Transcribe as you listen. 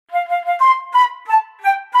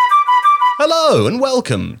Hello and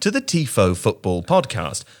welcome to the Tifo Football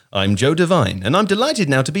Podcast. I'm Joe Devine and I'm delighted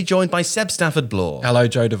now to be joined by Seb Stafford-Bloor. Hello,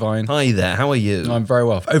 Joe Devine. Hi there, how are you? I'm very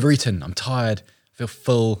well. I've overeaten. I'm tired. I feel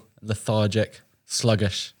full, lethargic,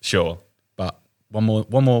 sluggish. Sure. But one more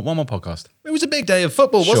podcast. It was a big day of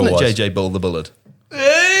football, wasn't it, JJ Bull the Bullard?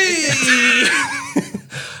 Hey!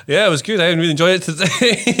 Yeah, it was good. I really enjoyed it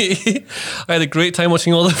today. I had a great time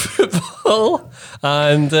watching all the football.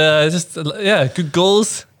 And good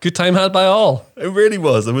goals. Good time had by all. It really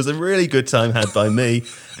was. It was a really good time had by me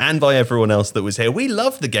and by everyone else that was here. We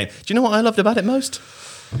loved the game. Do you know what I loved about it most?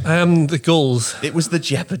 The goals. It was the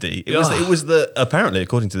jeopardy. It was the, apparently,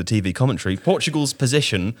 according to the TV commentary, Portugal's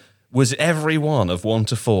position was every one of 1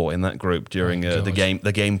 to 4 in that group during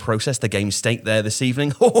the game process, the game state there this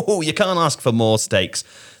evening. Oh, you can't ask for more stakes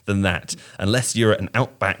than that, unless you're at an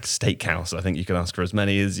Outback Steakhouse. I think you can ask for as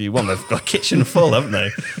many as you want. They've got a kitchen full, haven't they?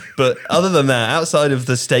 But other than that, outside of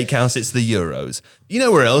the steakhouse, it's the Euros. You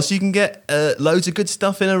know where else you can get loads of good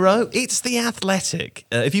stuff in a row? It's The Athletic.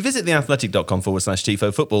 If you visit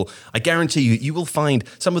theathletic.com/Tifo Football, I guarantee you will find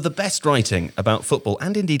some of the best writing about football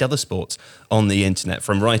and indeed other sports on the internet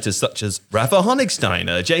from writers such as Rafa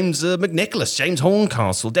Honigstein, James McNicholas, James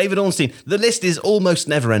Horncastle, David Ornstein. The list is almost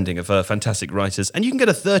never ending of fantastic writers, and you can get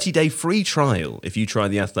a 30-day free trial if you try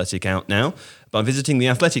The Athletic out now by visiting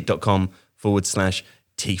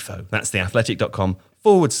theathletic.com/Tifo. That's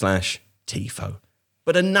theathletic.com/Tifo.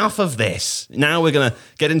 But enough of this. Now we're going to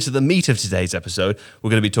get into the meat of today's episode. We're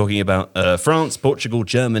going to be talking about France, Portugal,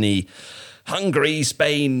 Germany, Hungary,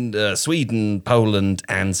 Spain, Sweden, Poland,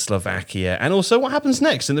 and Slovakia. And also what happens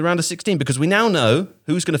next in the round of 16, because we now know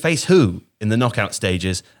who's going to face who in the knockout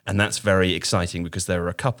stages. And that's very exciting because there are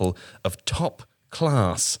a couple of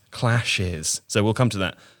top-class clashes. So we'll come to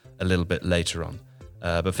that a little bit later on.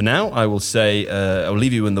 But for now, I will say I'll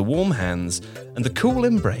leave you in the warm hands and the cool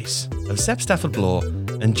embrace of Seb Stafford-Bloor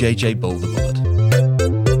and JJ Bull the Bullard.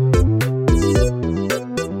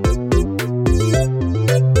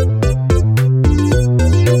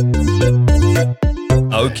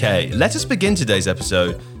 Okay, let us begin today's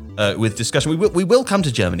episode with discussion. We will come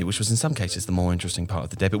to Germany, which was in some cases the more interesting part of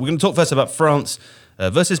the day. But we're going to talk first about France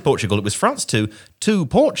versus Portugal. It was France 2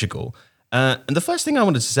 Portugal. And the first thing I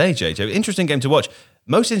wanted to say, JJ, interesting game to watch.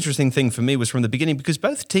 Most interesting thing for me was from the beginning because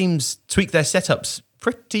both teams tweaked their setups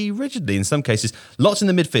pretty rigidly in some cases. Lots in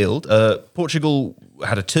the midfield. Portugal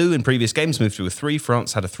had a 2 in previous games, moved to a 3.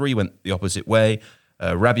 France had a 3, went the opposite way.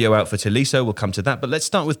 Rabiot out for Tolisso, we'll come to that. But let's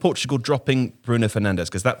start with Portugal dropping Bruno Fernandes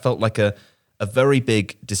because that felt like a very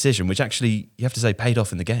big decision, which actually, you have to say, paid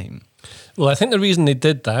off in the game. Well, I think the reason they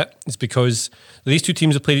did that is because these two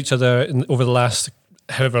teams have played each other over the last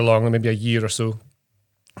however long, maybe a year or so.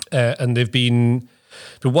 And they've been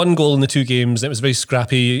the 1 goal in the 2 games. It was a very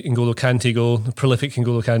scrappy N'Golo Kante goal, a prolific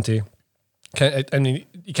N'Golo Kante. I mean,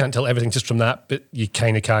 you can't tell everything just from that, but you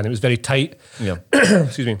kind of can. It was very tight. Yeah.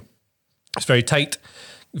 Excuse me. It's very tight,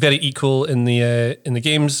 very equal in the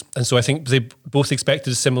games, and so I think they both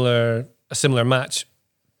expected a similar match,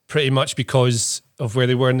 pretty much because of where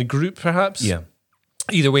they were in the group, perhaps. Yeah.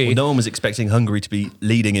 Either way, well, no one was expecting Hungary to be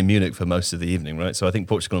leading in Munich for most of the evening, right? So I think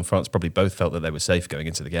Portugal and France probably both felt that they were safe going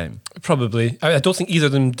into the game. Probably. I don't think either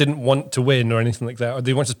of them didn't want to win or anything like that, or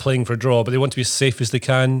they weren't just playing for a draw, but they want to be as safe as they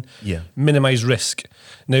can, minimise risk.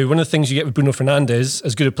 Now, one of the things you get with Bruno Fernandes,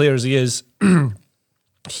 as good a player as he is,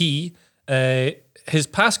 his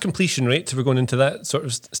pass completion rate, if we're going into that sort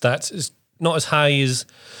of stats, is not as high as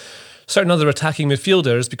certain other attacking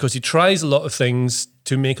midfielders because he tries a lot of things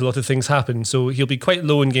to make a lot of things happen. So he'll be quite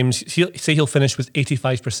low in games. He'll finish with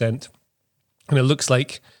 85%. And it looks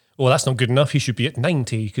like, well, that's not good enough. He should be at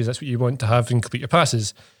 90 because that's what you want to have and complete your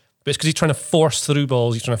passes. But it's because he's trying to force through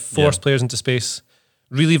balls. He's trying to force players into space.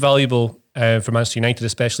 Really valuable for Manchester United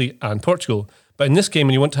especially and Portugal. But in this game,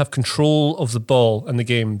 when you want to have control of the ball and the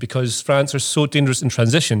game, because France are so dangerous in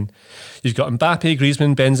transition, you've got Mbappe,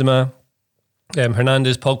 Griezmann, Benzema,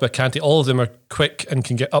 Hernandez, Pogba, Kante, all of them are quick and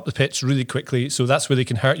can get up the pitch really quickly. So that's where they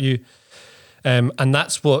can hurt you. And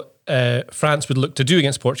that's what France would look to do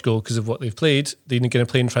against Portugal because of what they've played. They're going to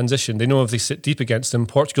play in transition. They know if they sit deep against them,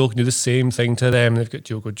 Portugal can do the same thing to them. They've got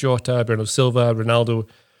Diogo Jota, Bernardo Silva, Ronaldo,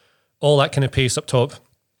 all that kind of pace up top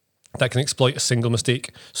that can exploit a single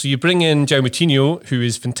mistake. So you bring in João Moutinho, who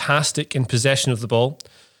is fantastic in possession of the ball,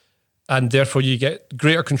 and therefore you get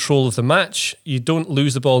greater control of the match. You don't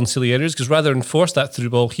lose the ball in silly areas because rather than force that through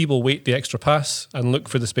ball, he will wait the extra pass and look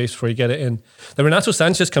for the space before you get it in. Now Renato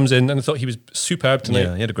Sanchez comes in and I thought he was superb tonight.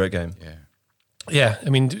 Yeah, he had a great game. Yeah, I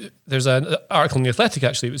mean, there's an article in The Athletic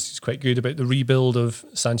actually, it was quite good about the rebuild of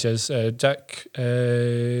Sanchez. Jack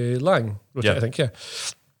Lang wrote it, I think,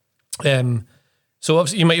 So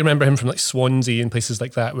obviously you might remember him from like Swansea and places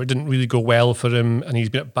like that where it didn't really go well for him, and he's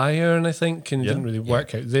been at Bayern, I think, and it didn't really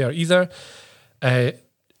work out there either.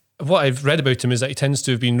 What I've read about him is that he tends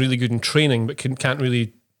to have been really good in training, but can't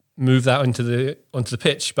really move that onto the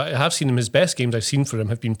pitch. But I have seen him, his best games I've seen for him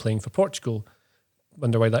have been playing for Portugal.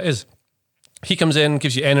 Wonder why that is. He comes in,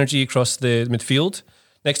 gives you energy across the midfield.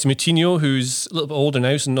 Next to Moutinho, who's a little bit older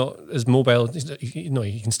now, so not as mobile.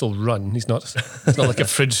 He can still run. He's not like a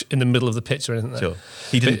fridge in the middle of the pitch or anything. Sure.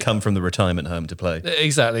 He didn't come from the retirement home to play.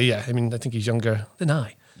 Exactly, yeah. I mean, I think he's younger than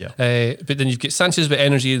I. Yeah. But then you've got Sanchez with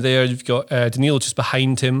energy there. You've got Danilo just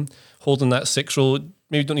behind him, holding that 6 role.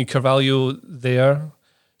 Maybe you don't need Carvalho there,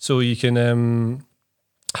 so you can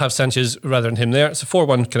have Sanchez rather than him there. It's a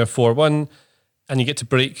 4-1, kind of 4-1. And you get to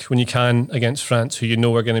break when you can against France, who you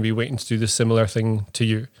know are going to be waiting to do the similar thing to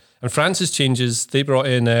you. And France's changes, they brought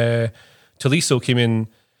in Tolisso came in, and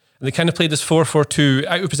they kind of played this 4-4-2,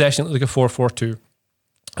 out of possession, it looked like a 4-4-2.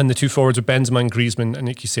 And the two forwards are Benzema and Griezmann, and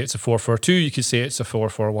you could say it's a 4-4-2, you could say it's a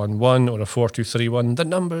 4-4-1-1 or a 4-2-3-1. The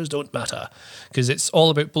numbers don't matter, because it's all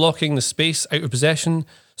about blocking the space out of possession,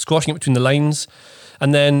 squashing it between the lines.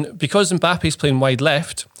 And then, because Mbappe's playing wide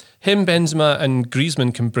left, him, Benzema and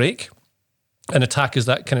Griezmann can break and attack as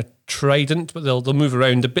that kind of trident, but they'll move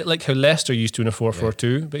around a bit like how Leicester used to in a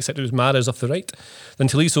 4-4-2, but except it was Mahrez off the right. Then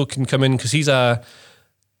Tolisso can come in because he's a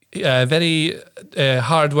very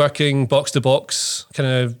hard-working, box-to-box kind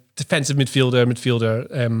of defensive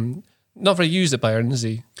midfielder. Not very used at Bayern, is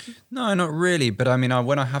he? No, not really. But I mean,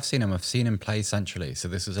 when I have seen him, I've seen him play centrally. So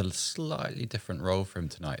this was a slightly different role for him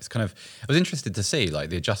tonight. It's kind of, I was interested to see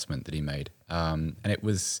like the adjustment that he made, and it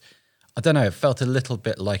was, I don't know, it felt a little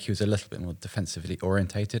bit like he was a little bit more defensively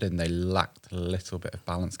orientated and they lacked a little bit of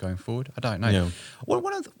balance going forward. I don't know. Yeah.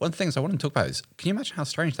 One of the things I want to talk about is, can you imagine how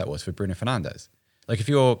strange that was for Bruno Fernandes? Like if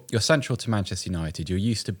you're central to Manchester United, you're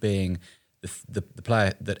used to being the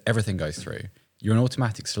player that everything goes through. You're an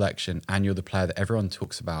automatic selection and you're the player that everyone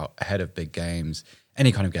talks about ahead of big games,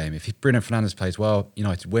 any kind of game. If Bruno Fernandes plays well,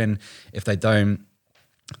 United win. If they don't,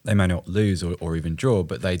 they may not lose or even draw,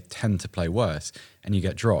 but they tend to play worse and you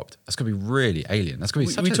get dropped. That's going to be really alien. That's going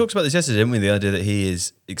to be We talked about this yesterday, didn't we? The idea that he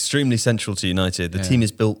is extremely central to United. The team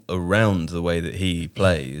is built around the way that he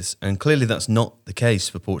plays. And clearly that's not the case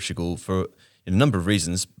for Portugal for a number of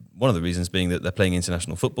reasons. One of the reasons being that they're playing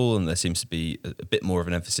international football and there seems to be a bit more of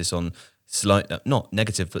an emphasis on not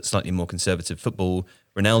negative, but slightly more conservative football.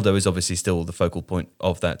 Ronaldo is obviously still the focal point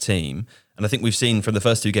of that team. And I think we've seen from the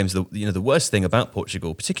first two games, the worst thing about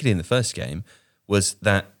Portugal, particularly in the first game, was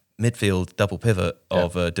that midfield double pivot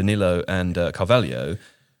of Danilo and Carvalho.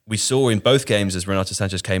 We saw in both games as Renato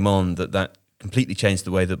Sanchez came on that completely changed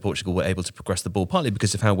the way that Portugal were able to progress the ball, partly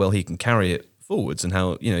because of how well he can carry it forwards and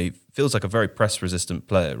how, he feels like a very press-resistant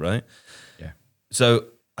player, right? Yeah. So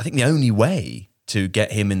I think the only way to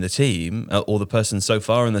get him in the team, or the person so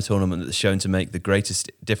far in the tournament that's shown to make the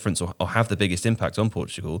greatest difference or have the biggest impact on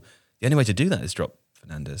Portugal, the only way to do that is drop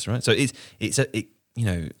Fernandes, right? So it's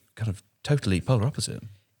kind of totally polar opposite.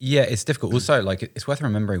 Yeah, it's difficult. Also, like it's worth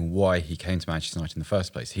remembering why he came to Manchester United in the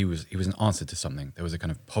first place. He was an answer to something. There was a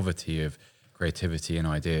kind of poverty of creativity and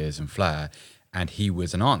ideas and flair, and he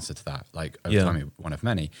was an answer to that. Like over time, one of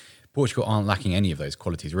many. Portugal aren't lacking any of those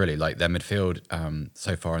qualities, really. Like their midfield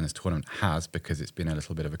so far in this tournament has, because it's been a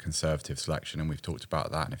little bit of a conservative selection, and we've talked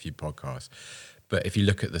about that in a few podcasts. But if you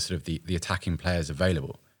look at the sort of the attacking players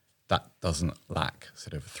available, that doesn't lack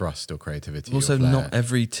sort of thrust or creativity. Also, or flair. not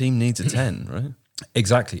every team needs a 10, right?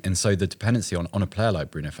 Exactly. And so the dependency on a player like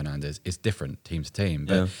Bruno Fernandes is different team to team.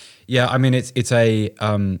 But I mean, it's a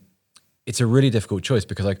really difficult choice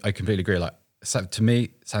because I completely agree. Like, to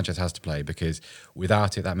me, Sanchez has to play because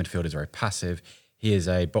without it, that midfield is very passive. He is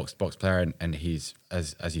a box-to-box player and he's,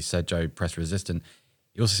 as you said, Joe, press resistant.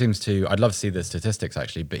 He also seems to, I'd love to see the statistics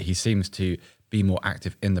actually, but he seems to be more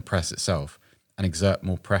active in the press itself and exert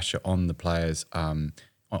more pressure on the players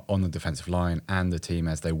on the defensive line and the team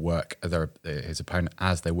as they work, his opponent,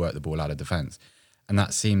 as they work the ball out of defence. And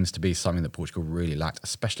that seems to be something that Portugal really lacked,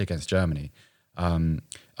 especially against Germany.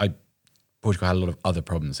 Portugal had a lot of other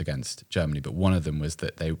problems against Germany, but one of them was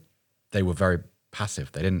that they were very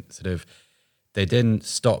passive. They didn't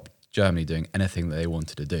stop Germany doing anything that they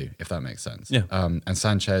wanted to do, if that makes sense. Yeah. And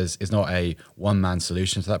Sanchez is not a one-man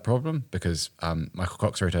solution to that problem because Michael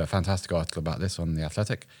Cox wrote a fantastic article about this on The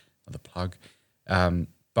Athletic, the plug.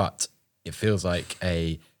 But it feels like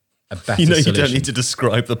a better solution. You don't need to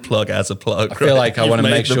describe the plug as a plug. I feel like I want to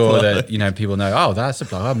make sure that people know, oh, that's a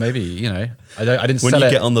plug. Oh, maybe, I didn't When sell you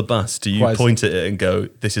it. get on the bus, do you point at it and go,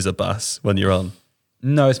 this is a bus when you're on?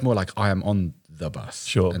 No, it's more like I am on the bus.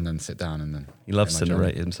 Sure. And then sit down and then... He loves to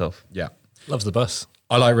narrate himself. Yeah. Loves the bus.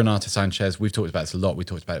 I like Renato Sanchez. We've talked about this a lot. We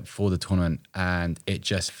talked about it before the tournament, and it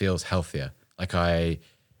just feels healthier.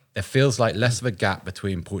 There feels like less of a gap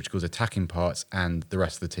between Portugal's attacking parts and the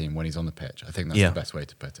rest of the team when he's on the pitch. I think that's the best way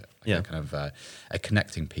to put it. A kind of a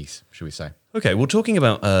connecting piece, should we say. Okay, well, talking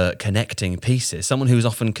about connecting pieces, someone who is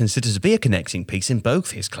often considered to be a connecting piece in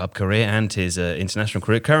both his club career and his international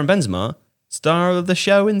career, Karim Benzema, star of the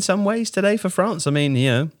show in some ways today for France. I mean,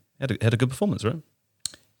 had a good performance, right?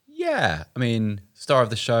 Yeah, I mean, star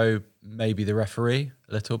of the show, maybe the referee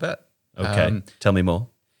a little bit. Okay, tell me more.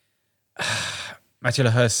 Mathieu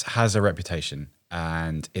Lehus has a reputation,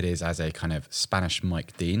 and it is as a kind of Spanish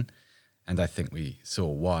Mike Dean, and I think we saw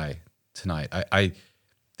why tonight.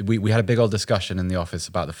 We had a big old discussion in the office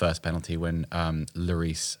about the first penalty when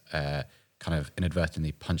Lloris kind of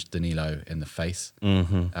inadvertently punched Danilo in the face.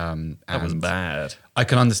 Mm-hmm. That was bad. I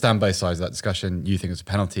can understand both sides of that discussion. You think it's a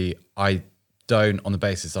penalty. I don't, on the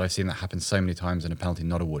basis that I've seen that happen so many times and a penalty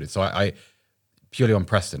not awarded. So I purely on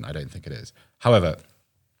precedent, I don't think it is. However,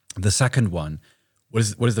 the second one, what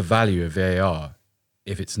is the value of VAR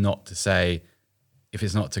if it's not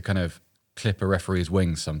to kind of clip a referee's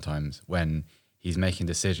wings sometimes when he's making a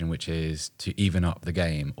decision which is to even up the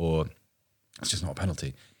game, or it's just not a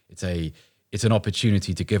penalty. It's an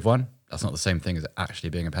opportunity to give one. That's not the same thing as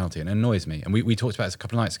actually being a penalty, and it annoys me. And we talked about this a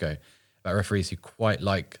couple of nights ago about referees who quite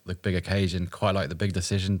like the big occasion, quite like the big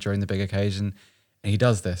decision during the big occasion, and he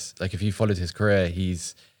does this. Like, if you followed his career,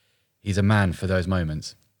 he's a man for those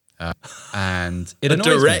moments. And it annoys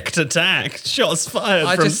direct me. attack, shots fired.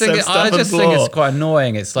 I just think it's quite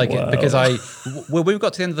annoying. It's like because we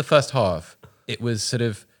got to the end of the first half, it was sort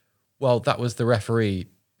of, well, that was the referee,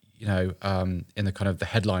 in the kind of the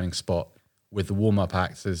headlining spot with the warm-up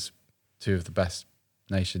acts as two of the best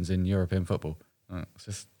nations in European football. It's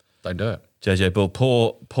just don't do it. JJ Bull,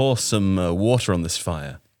 pour some water on this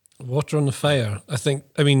fire. Water on the fire.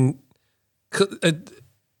 I mean,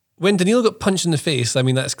 when Danilo got punched in the face, I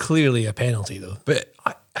mean, that's clearly a penalty, though. But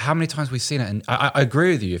how many times have we seen it? And I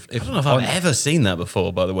agree with you. I don't know if I've ever seen that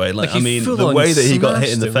before, by the way. Like I mean, the way that he got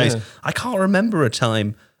hit in the face, I can't remember a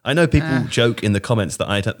time. I know people joke in the comments that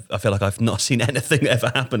I feel like I've not seen anything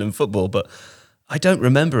ever happen in football, but I don't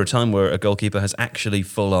remember a time where a goalkeeper has actually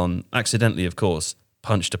full on, accidentally, of course,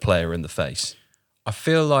 punched a player in the face. I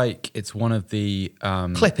feel like it's one of the...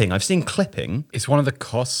 clipping. I've seen clipping. It's one of the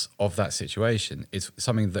costs of that situation. It's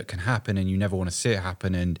something that can happen and you never want to see it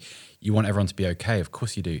happen and you want everyone to be okay. Of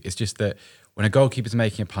course you do. It's just that when a goalkeeper's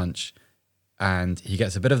making a punch and he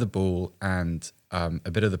gets a bit of the ball and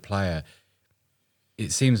a bit of the player,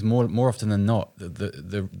 it seems more often than not that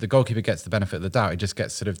the goalkeeper gets the benefit of the doubt. It just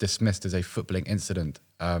gets sort of dismissed as a footballing incident.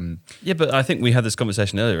 Yeah, but I think we had this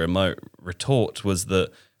conversation earlier and my retort was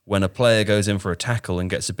that when a player goes in for a tackle and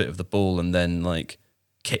gets a bit of the ball and then like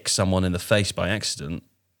kicks someone in the face by accident,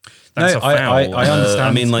 that's a foul. I understand.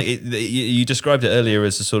 I mean, like you described it earlier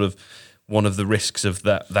as a sort of one of the risks of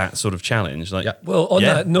that sort of challenge. Like, well, on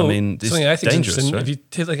that note, I mean, something I think is interesting. Right? If you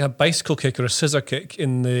take like a bicycle kick or a scissor kick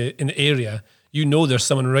in the area, you know there's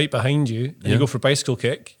someone right behind you, and you go for a bicycle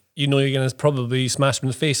kick. You know you're going to probably smash them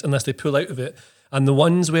in the face unless they pull out of it. And the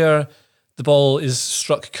ones where the ball is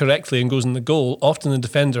struck correctly and goes in the goal, often the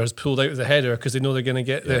defender has pulled out of the header because they know they're going to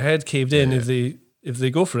get their head caved in if they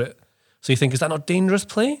go for it. So you think, is that not dangerous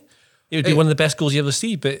play? It would be one of the best goals you ever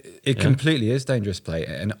see, but it completely is dangerous play.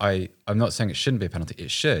 And I'm not saying it shouldn't be a penalty. It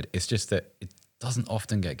should. It's just that it doesn't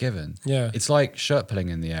often get given. Yeah, it's like shirt pulling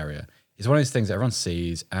in the area. It's one of those things that everyone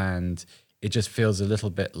sees, and it just feels a little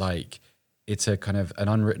bit like it's a kind of an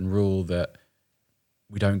unwritten rule that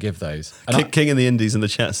we don't give those. King in the Indies in the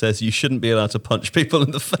chat says you shouldn't be allowed to punch people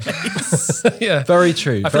in the face. Yeah, very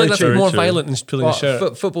true. I feel like that's more violent than pulling a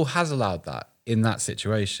shirt. Football has allowed that in that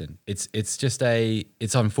situation. It's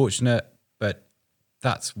unfortunate, but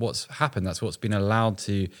that's what's happened. That's what's been allowed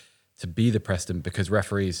to be the precedent because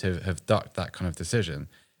referees have ducked that kind of decision,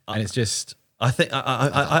 and it's just. I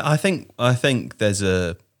think there's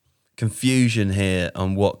a confusion here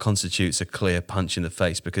on what constitutes a clear punch in the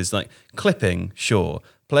face because, like, clipping, sure,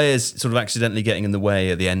 players sort of accidentally getting in the way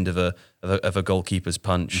at the end of a goalkeeper's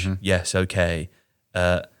punch, yes, okay.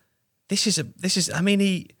 This is. I mean,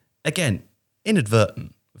 he again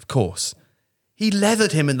inadvertent, of course. He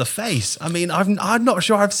leathered him in the face. I mean, I'm not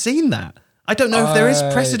sure I've seen that. I don't know if there is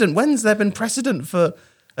precedent. When's there been precedent for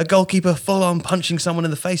a goalkeeper full on punching someone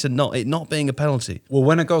in the face and it not being a penalty? Well,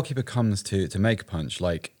 when a goalkeeper comes to make a punch,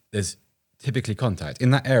 like there's typically contact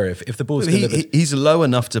in that area. If the ball's delivered, he's low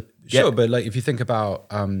enough to sure. But like if you think about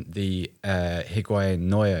the Higuain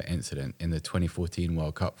Neuer incident in the 2014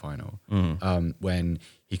 World Cup final, when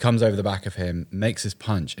he comes over the back of him, makes his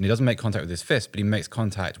punch, and he doesn't make contact with his fist, but he makes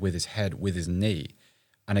contact with his head, with his knee.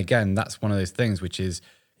 And again, that's one of those things which is,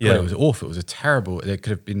 God, it was awful. It was it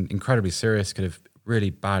could have been incredibly serious, could have really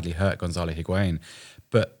badly hurt Gonzalo Higuain.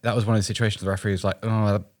 But that was one of the situations the referee was like,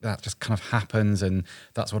 oh, that just kind of happens, and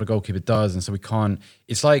that's what a goalkeeper does, and so we can't.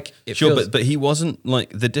 It's like but he wasn't like,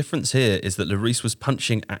 the difference here is that Lloris was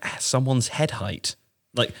punching at someone's head height.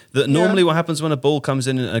 Like that. Normally, what happens when a ball comes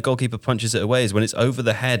in and a goalkeeper punches it away is when it's over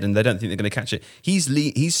the head and they don't think they're going to catch it.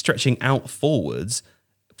 He's stretching out forwards,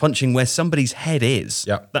 punching where somebody's head is.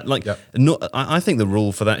 Yeah. I think the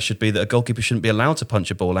rule for that should be that a goalkeeper shouldn't be allowed to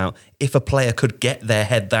punch a ball out if a player could get their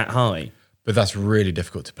head that high. But that's really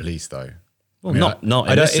difficult to police, though. Well, not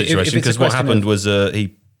in this situation, because what happened was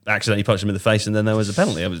he accidentally punched him in the face, and then there was a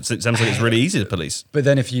penalty. It sounds like it's really easy to police. But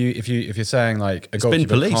then if you're saying like a goalkeeper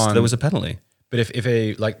been policed, there was a penalty. But if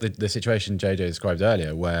a like the situation JJ described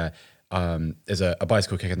earlier, where there's a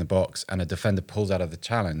bicycle kick in the box and a defender pulls out of the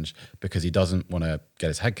challenge because he doesn't want to get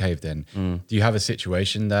his head caved in, do you have a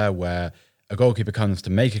situation there where a goalkeeper comes to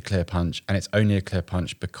make a clear punch and it's only a clear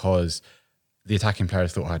punch because the attacking player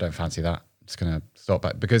has thought, oh, I don't fancy that, I'm just going to stop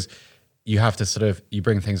back? Because you have to you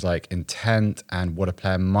bring things like intent and what a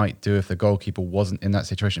player might do if the goalkeeper wasn't in that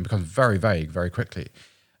situation. It becomes very vague very quickly.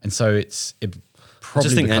 And so it probably, I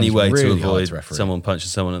just think any way really to avoid someone punching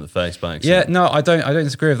someone in the face by accident. Yeah, no, I don't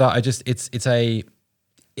disagree with that.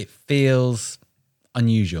 It feels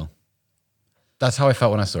unusual. That's how I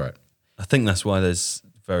felt when I saw it. I think that's why there's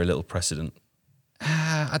very little precedent.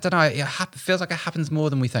 I don't know. It feels like it happens more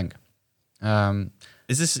than we think.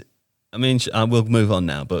 Is this? I mean, we'll move on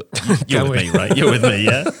now. But you're with me, right? You're with me,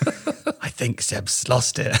 yeah. I think Seb's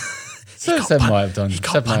lost it. Seb might have done. He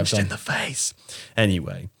got punched in the face.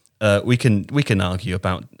 Anyway, we can argue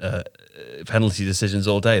about penalty decisions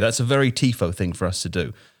all day. That's a very TIFO thing for us to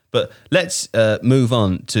do. But let's move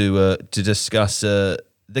on to discuss the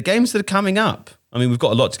games that are coming up. I mean, we've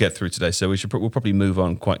got a lot to get through today, so we'll probably move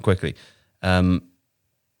on quite quickly. The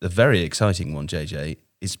very exciting one, JJ,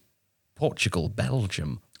 is Portugal,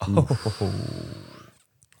 Belgium. Oh,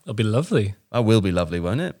 it'll be lovely. That will be lovely,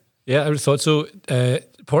 won't it? Yeah, I would have thought so.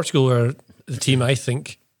 Portugal were the team, I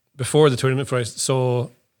think, before the tournament, before I saw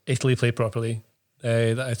Italy play properly,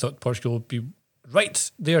 that I thought Portugal would be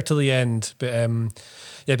right there till the end. But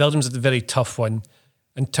Belgium's a very tough one.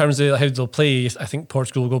 In terms of how they'll play, I think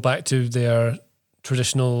Portugal will go back to their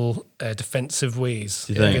traditional defensive ways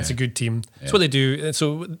against a good team. Yeah. That's what they do.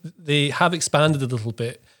 So they have expanded a little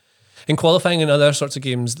bit in qualifying and other sorts of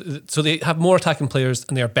games. So they have more attacking players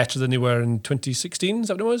and they are better than they were in 2016. Is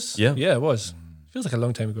that what it was? Yeah. Yeah, it was. Feels like a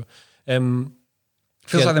long time ago.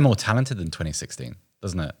 Feels like they're more talented than 2016,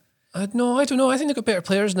 doesn't it? No, I don't know. I think they've got better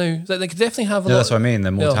players now. They could definitely have a lot. That's what I mean.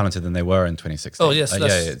 They're more talented than they were in 2016. Oh, yes.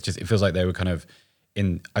 It feels like they were kind of I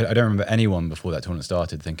don't remember anyone before that tournament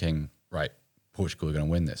started thinking, right, Portugal are going to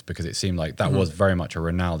win this, because it seemed like that was very much a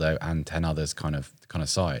Ronaldo and 10 others kind of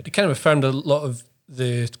side. It kind of affirmed a lot of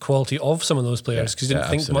the quality of some of those players, because you didn't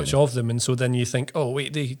think much of them, and so then you think, oh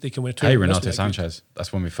wait, they can win a tournament. Hey, Renato Sanchez.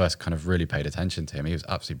 That's when we first kind of really paid attention to him. He was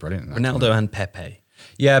absolutely brilliant. In that Ronaldo tournament. and Pepe.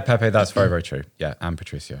 Yeah, Pepe. That's very, very true. Yeah, and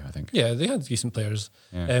Patricio, I think. Yeah, they had decent players.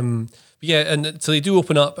 Yeah. And so they do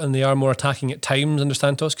open up, and they are more attacking at times under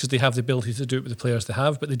Santos, because they have the ability to do it with the players they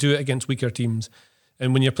have, but they do it against weaker teams.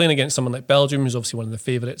 And when you're playing against someone like Belgium, who's obviously one of the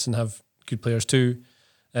favourites and have good players too,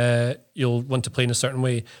 you'll want to play in a certain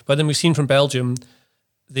way. But then we've seen from Belgium,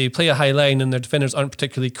 they play a high line and their defenders aren't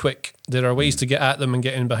particularly quick. There are ways to get at them and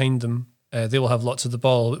get in behind them. They will have lots of the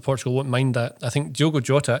ball, but Portugal won't mind that. I think Diogo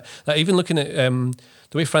Jota, even looking at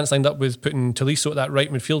the way France lined up with putting Tolisso at that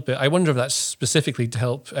right midfield bit, I wonder if that's specifically to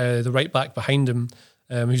help the right back behind him,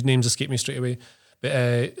 whose names escape me straight away.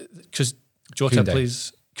 But because Jota Koundé.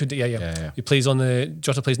 plays... He plays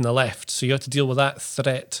Jota plays on the left, so you have to deal with that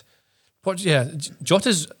threat.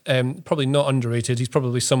 Jota's probably not underrated. He's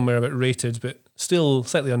probably somewhere about rated, but still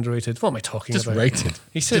slightly underrated. What am I talking Just about? rated.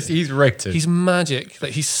 He's rated. He's magic.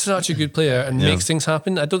 Like, he's such a good player and makes things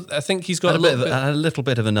happen. I think he's got a little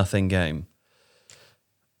bit of a nothing game.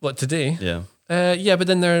 What, today? Yeah. But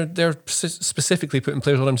then they're specifically putting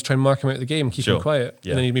players on him to try and mark him out of the game, keep him quiet.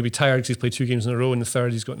 Yeah. And then he may be tired because he's played 2 games in a row, and the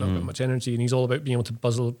third he's got not got much energy, and he's all about being able to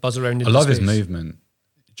buzz around. I love his movement,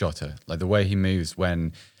 Jota. Like the way he moves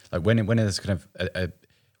when there's kind of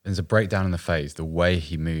there's a breakdown in the phase, the way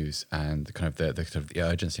he moves and the kind of the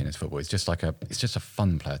urgency in his football. It's just a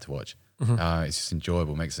fun player to watch. It's just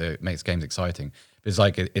enjoyable, makes games exciting. But it's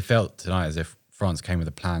like it felt tonight as if France came with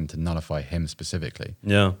a plan to nullify him specifically.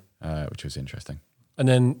 Yeah. Which was interesting. And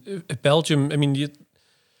then Belgium, I mean,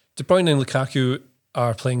 De Bruyne and Lukaku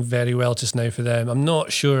are playing very well just now for them. I'm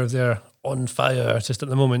not sure if they're on fire just at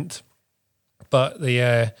the moment, but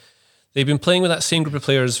they they've been playing with that same group of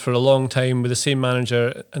players for a long time with the same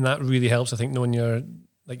manager, and that really helps. I think knowing your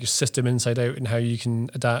system inside out and how you can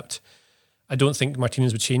adapt. I don't think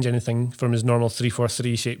Martinez would change anything from his normal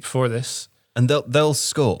 3-4-3 shape for this. And they'll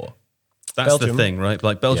score. That's Belgium. the thing, right?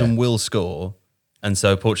 Like Belgium will score, and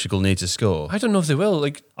so Portugal need to score. I don't know if they will.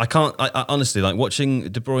 Like, I can't. I honestly, like watching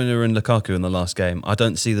De Bruyne and Lukaku in the last game, I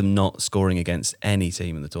don't see them not scoring against any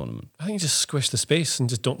team in the tournament. I think you just squish the space and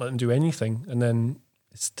just don't let them do anything, and then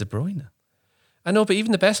It's De Bruyne. I know, but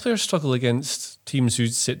even the best players struggle against teams who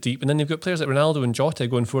sit deep, and then you've got players like Ronaldo and Jota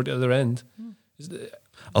going forward at the other end.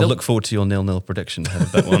 I'll look forward to your 0-0 prediction ahead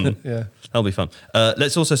of that one. Yeah, that'll be fun.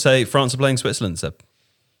 Let's also say France are playing Switzerland, Seb.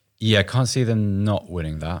 Yeah, can't see them not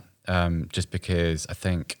winning that. Just because I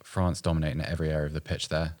think France dominating at every area of the pitch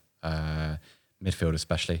there, midfield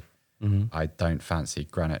especially. I don't fancy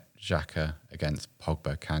Granit Xhaka against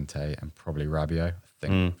Pogba, Kante, and probably Rabiot. I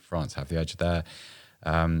think France have the edge there.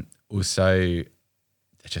 Also, they're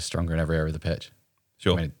just stronger in every area of the pitch.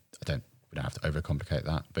 Sure. I mean, we don't have to overcomplicate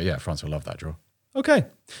that. But yeah, France will love that draw. Okay.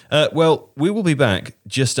 Well, we will be back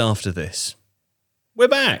just after this. We're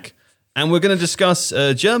back. And we're going to discuss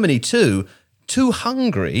Germany 2 to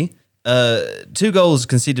Hungary. 2 goals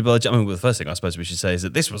conceded by Germany. Well, the first thing I suppose we should say is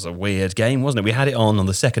that this was a weird game, wasn't it? We had it on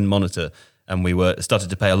the second monitor, and we started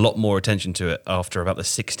to pay a lot more attention to it after about the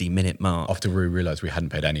 60-minute mark. After we realised we hadn't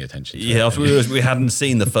paid any attention to it. Yeah, after we realised we hadn't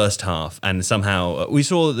seen the first half, and somehow we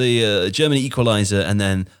saw the Germany equaliser and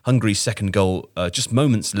then Hungary's second goal just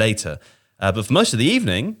moments later. But for most of the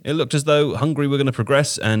evening, it looked as though Hungary were going to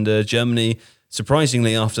progress, and Germany,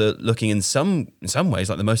 surprisingly, after looking in some ways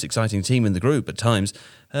like the most exciting team in the group at times,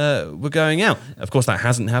 were going out. Of course, that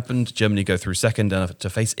hasn't happened. Germany go through second to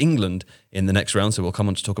face England in the next round, so we'll come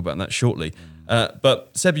on to talk about that shortly.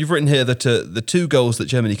 But Seb, you've written here that the 2 goals that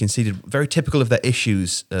Germany conceded, very typical of their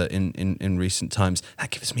issues in recent times. That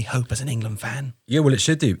gives me hope as an England fan. Yeah, well, it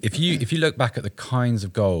should do. If you look back at the kinds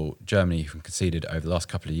of goal Germany have conceded over the last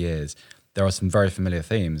couple of years, there are some very familiar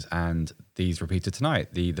themes, and these repeated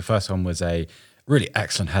tonight. The first one was a really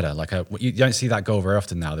excellent header. You don't see that goal very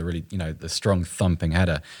often now. The really, the strong thumping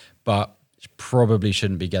header, but probably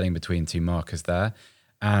shouldn't be getting between 2 markers there.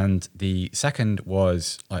 And the second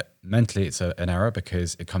was mentally, it's an error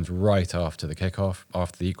because it comes right after the kickoff,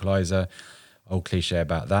 after the equaliser. Old cliche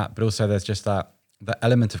about that, but also there's just that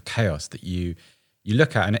element of chaos that you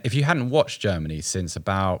look at, and if you hadn't watched Germany since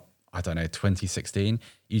about 2016,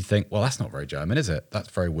 you'd think, well, that's not very German, is it? That's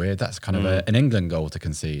very weird. That's kind of an England goal to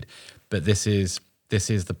concede. But this is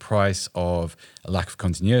the price of a lack of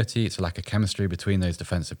continuity. It's a lack of chemistry between those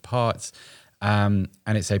defensive parts. And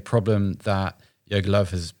it's a problem that Jogi Löw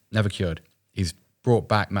has never cured. He's brought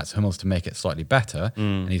back Mats Hummels to make it slightly better,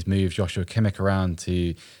 and he's moved Joshua Kimmich around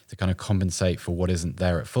to kind of compensate for what isn't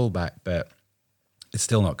there at fullback, but it's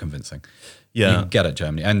still not convincing. Yeah, you get it,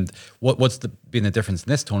 Germany. And what's been the difference in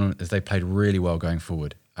this tournament is they played really well going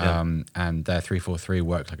forward, and their 3-4-3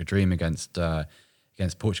 worked like a dream against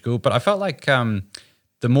Portugal. But I felt like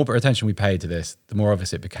the more attention we paid to this, the more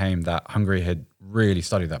obvious it became that Hungary had really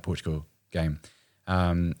studied that Portugal game.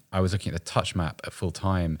 I was looking at the touch map at full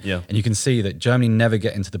time, and you can see that Germany never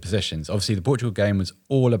get into the positions. Obviously, the Portugal game was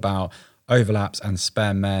all about overlaps and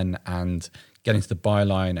spare men and getting to the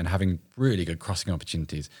byline and having really good crossing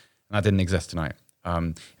opportunities. And that didn't exist tonight.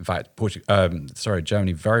 In fact,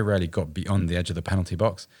 Germany very rarely got beyond the edge of the penalty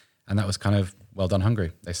box, and that was kind of well done,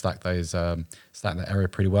 Hungary. They stacked that area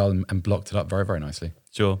pretty well and blocked it up very, very nicely.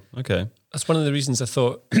 Sure, okay. that's one of the reasons I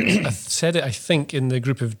thought I said it. I think in the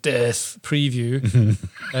group of death preview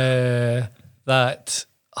that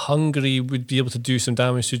Hungary would be able to do some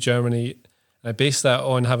damage to Germany. I based that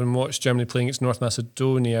on having watched Germany playing against North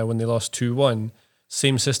Macedonia when they lost 2-1.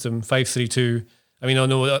 Same system, 5-3-2. I mean, I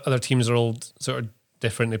know other teams are all sort of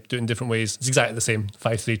different. They do it in different ways. It's exactly the same,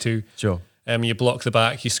 5-3-2. Sure. You block the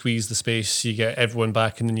back, you squeeze the space, you get everyone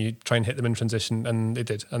back, and then you try and hit them in transition, and they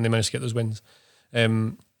did, and they managed to get those wins.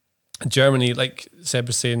 Germany, like Seb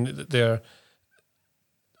was saying, that they're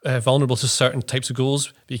vulnerable to certain types of goals,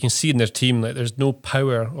 but you can see in their team like there's no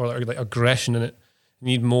power or like aggression in it. You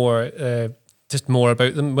need more, just more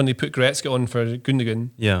about them. When they put Goretzka on for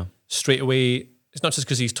Gundogan, straight away, it's not just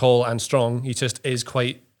because he's tall and strong, he just is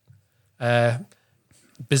quite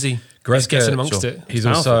busy. Goretzka gets in amongst it. He's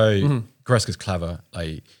also Goretzka's clever.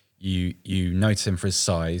 Like you notice him for his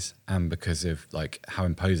size and because of like how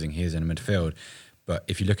imposing he is in midfield. But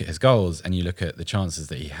if you look at his goals and you look at the chances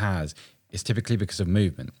that he has, it's typically because of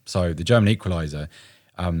movement. So the German equaliser,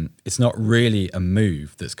 it's not really a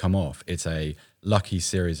move that's come off. It's a lucky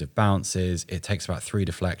series of bounces. It takes about 3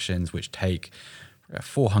 deflections, which take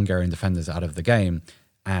 4 Hungarian defenders out of the game.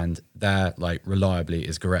 And there, like, reliably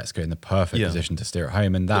is Goretzka in the perfect position to steer it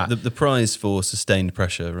home. And that the prize for sustained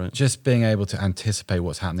pressure, right? just being able to anticipate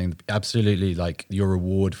what's happening, absolutely, like, your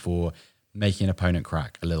reward for making an opponent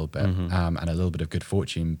crack a little bit, and a little bit of good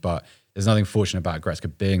fortune. But there's nothing fortunate about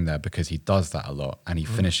Goretzka being there, because he does that a lot, and he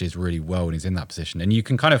finishes really well when he's in that position. And you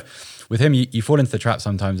can kind of, with him, you fall into the trap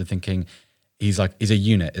sometimes of thinking he's a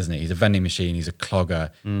unit, isn't he? He's a vending machine, he's a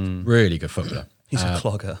clogger, really good footballer. He's a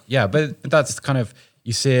clogger. Yeah, but that's kind of,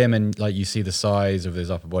 you see him and, like, you see the size of his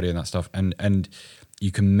upper body and that stuff, and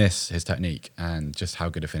you can miss his technique and just how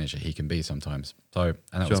good a finisher he can be sometimes. So,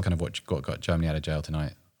 and that was kind of what got Germany out of jail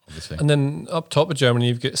tonight, obviously. And then up top of Germany,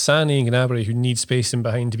 you've got Sané and Gnabry, who need space in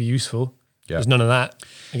behind to be useful. Yeah. There's none of that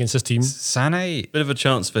against this team. Sané, Bit of a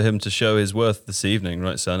chance for him to show his worth this evening,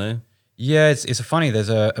 right, Sané? yeah, it's funny. There's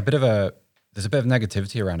a bit of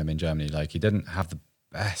negativity around him in Germany. Like, he didn't have the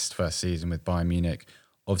best first season with Bayern Munich.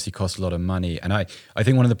 Obviously cost a lot of money, and I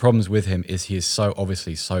think one of the problems with him is he is so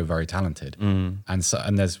obviously so very talented, and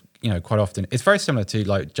there's, you know, quite often it's very similar to,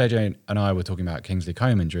 like, JJ and I were talking about Kingsley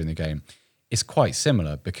Coman during the game. It's quite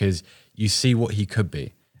similar, because you see what he could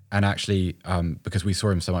be, and actually because we saw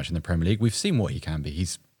him so much in the Premier League, we've seen what he can be.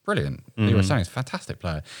 He's brilliant. Leroy Sané is a fantastic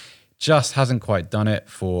player. Just hasn't quite done it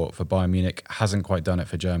for Bayern Munich. Hasn't quite done it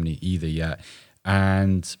for Germany either yet.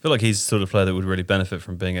 And I feel like he's the sort of player that would really benefit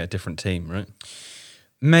from being at a different team, right?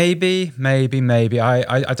 Maybe.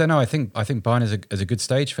 I don't know. I think Bayern is a good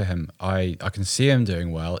stage for him. I can see him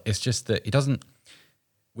doing well. It's just that he doesn't.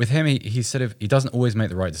 With him, he doesn't always make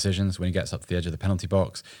the right decisions when he gets up to the edge of the penalty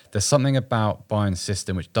box. There's something about Bayern's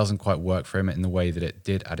system which doesn't quite work for him in the way that it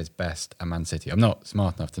did at his best at Man City. I'm not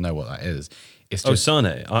smart enough to know what that is. It's just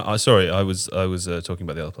Sané. I was talking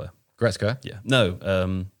about the other player. Goretzka. Yeah. No.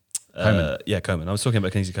 Coman. Coman. I was talking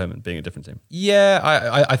about Kingsley Coman being a different team. Yeah,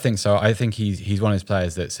 I think so. I think he's one of those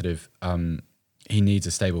players that sort of he needs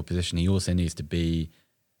a stable position. He also needs to be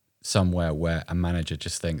somewhere where a manager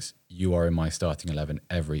just thinks, you are in my starting 11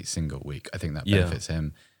 every single week. I think that benefits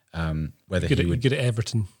him. Whether he would good at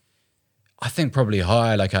Everton. I think probably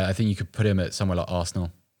higher. Like, I think you could put him at somewhere like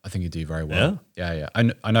Arsenal. I think he'd do very well. Yeah.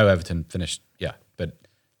 I know Everton finished, but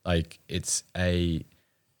like, it's I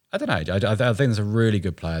don't know. I think there's a really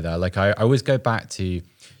good player there. Like, I always go back to, do you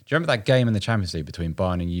remember that game in the Champions League between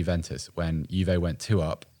Bayern and Juventus when Juve went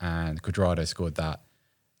 2-up and Cuadrado scored that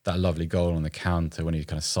lovely goal on the counter when he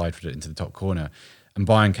kind of side-footed it into the top corner, and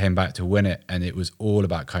Bayern came back to win it, and it was all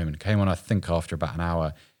about Koeman. Came on, I think, after about an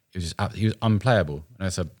hour. He was unplayable. I know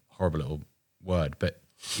it's a horrible little word, but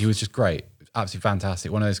he was just great. Absolutely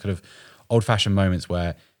fantastic. One of those kind of old-fashioned moments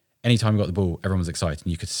where anytime you got the ball, everyone was excited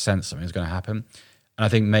and you could sense something was going to happen. And I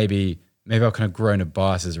think maybe I've kind of grown a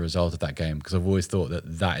bias as a result of that game, because I've always thought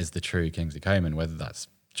that is the true Kingsley Coman. Whether that's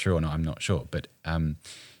true or not, I'm not sure. But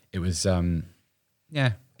it was,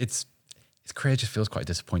 his career just feels quite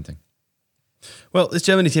disappointing. Well, this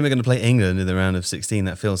Germany team are going to play England in the round of 16.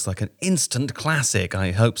 That feels like an instant classic.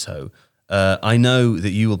 I hope so. I know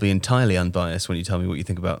that you will be entirely unbiased when you tell me what you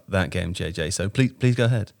think about that game, JJ. So please go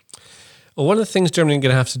ahead. Well, one of the things Germany are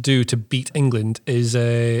going to have to do to beat England is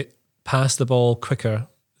pass the ball quicker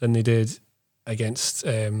than they did against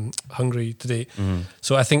Hungary today.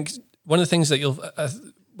 So I think one of the things that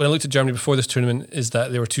when I looked at Germany before this tournament, is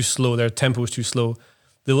that they were too slow. Their tempo was too slow.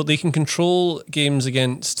 They can control games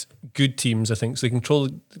against good teams, I think. So they control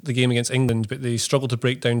the game against England, but they struggle to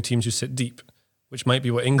break down teams who sit deep, which might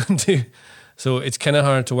be what England do. So it's kind of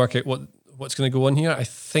hard to work out what's going to go on here. I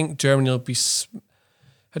think Germany will be,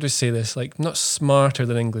 how do I say this? Like, not smarter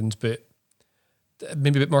than England, but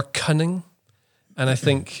maybe a bit more cunning. And I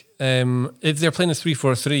think if they're playing a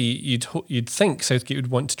 3-4-3, you'd think Southgate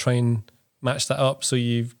would want to try and match that up, so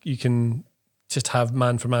you can just have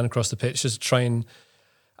man for man across the pitch, just try and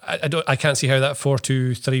I can't see how that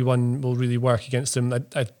 4-2-3-1 will really work against them.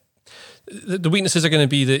 The weaknesses are going to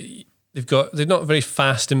be that they're not very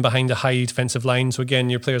fast in behind a high defensive line. So again,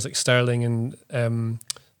 your players like Sterling and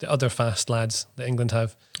the other fast lads that England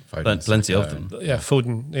have, plenty of them. Yeah,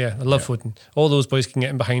 Foden. Yeah, I love Foden. All those boys can get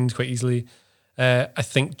in behind quite easily. I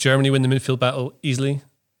think Germany win the midfield battle easily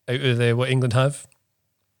out of what England have.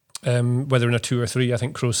 Whether in a 2 or 3, I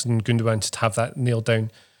think Kroos and Gundogan just have that nailed down.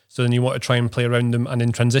 So then you want to try and play around them, and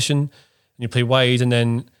in transition, and you play wide, and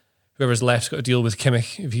then whoever's left's got to deal with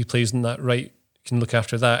Kimmich. If he plays in that right, can look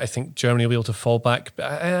after that. I think Germany will be able to fall back.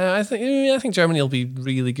 But I think Germany will be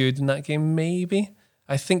really good in that game. Maybe.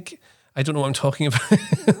 I don't know what I'm talking about.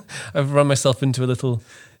 I've run myself into a little.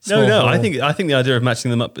 No. I think the idea of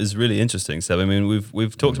matching them up is really interesting. So I mean,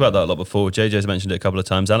 we've talked about that a lot before. JJ's mentioned it a couple of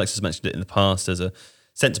times. Alex has mentioned it in the past as a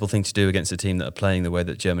sensible thing to do against a team that are playing the way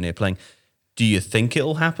that Germany are playing. Do you think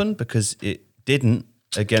it'll happen? Because it didn't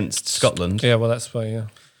against Scotland. Yeah, well, that's why. Yeah,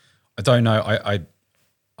 I don't know.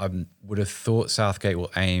 I would have thought Southgate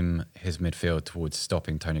will aim his midfield towards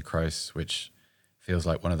stopping Tony Kroos, which feels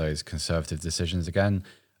like one of those conservative decisions again.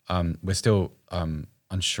 We're still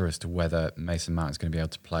unsure as to whether Mason Mount is going to be able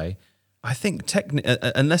to play. I think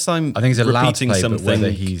unless I think he's allowed to repeating play, something, but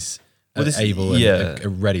whether he's able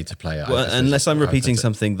and ready to play. Well, unless I'm repeating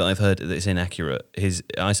something that I've heard that is inaccurate, his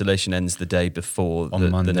isolation ends the day before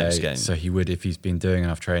Monday, the next game. So he would, if he's been doing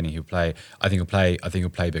enough training, he'll play. I think he'll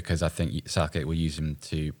play because I think Southgate will use him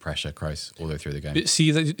to pressure Kroos all the way through the game. but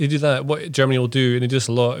see, they do that. What Germany will do, and they do this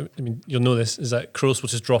a lot. I mean, you'll know this, is that Kroos will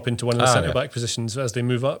just drop into one of the centre back positions as they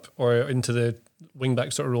move up, or into the wing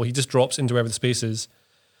back sort of role. He just drops into wherever the space is.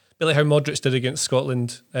 A bit like how Modric did against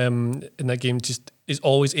Scotland in that game, just is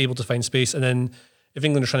always able to find space. And then if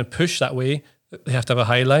England are trying to push that way, they have to have a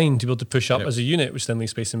high line to be able to push up as a unit, which then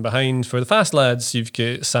leaves space in behind. For the fast lads, you've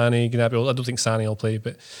got Sané, Gnabry. I don't think Sané will play,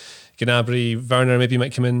 but Gnabry, Werner maybe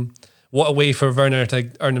might come in. What a way for Werner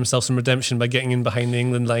to earn himself some redemption by getting in behind the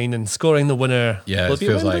England line and scoring the winner. Yeah, it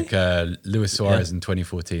feels like Luis Suarez in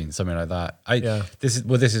 2014, something like that. This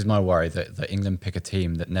is my worry, that England pick a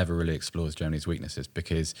team that never really explores Germany's weaknesses,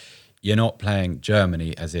 because you're not playing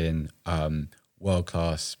Germany as in world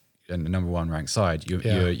class and the number one ranked side.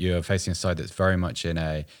 You're facing a side that's very much in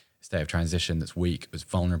a state of transition, that's weak, that's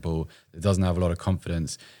vulnerable, that doesn't have a lot of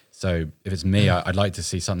confidence. So if it's me, I'd like to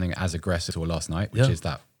see something as aggressive as last night, which is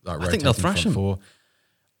that. I think they'll thrash them.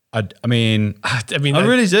 I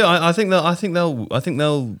really do. I think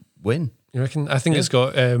they'll win. You reckon? I think it's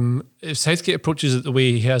got. If Southgate approaches it the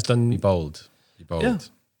way he has done, be bold. Yeah.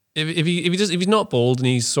 If he's not bold and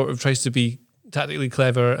he sort of tries to be tactically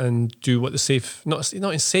clever and do what the safe, not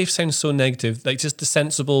safe sounds so negative, like just the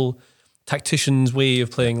sensible tactician's way of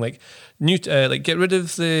playing, like get rid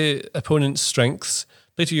of the opponent's strengths,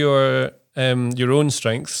 play to your own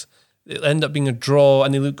strengths. It'll end up being a draw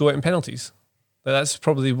and they go out in penalties. But that's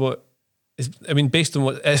probably what is, based on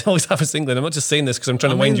what always happens to England. I'm not just saying this because I'm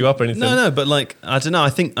trying to wind you up or anything. No, but I don't know. I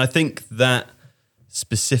think that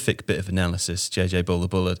specific bit of analysis, JJ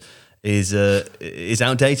Bullard, is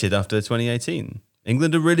outdated after 2018.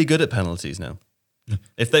 England are really good at penalties now.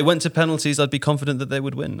 If they went to penalties, I'd be confident that they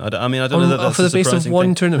would win. I don't know that that's for the base of one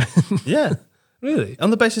thing. tournament. Yeah. Really? On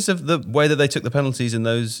the basis of the way that they took the penalties in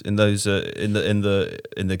the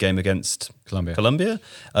game against Colombia,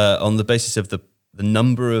 on the basis of the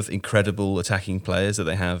number of incredible attacking players that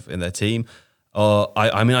they have in their team,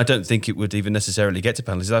 I don't think it would even necessarily get to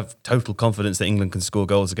penalties. I have total confidence that England can score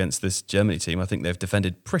goals against this Germany team. I think they've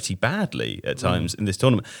defended pretty badly at times in this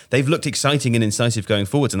tournament. They've looked exciting and incisive going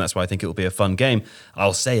forwards, and that's why I think it will be a fun game.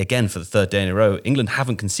 I'll say again for the third day in a row, England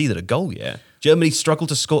haven't conceded a goal yet. Germany struggled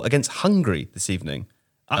to score against Hungary this evening.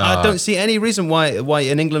 I don't see any reason why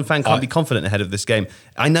an England fan can't be confident ahead of this game.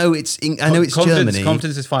 I know it's Germany.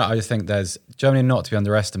 Confidence is fine. I just think there's Germany not to be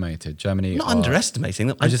underestimated. Germany not underestimating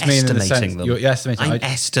them. I just mean in the sense them. You're estimating. I'm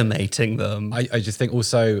estimating them. I just think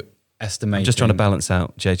also estimating. I'm just trying to balance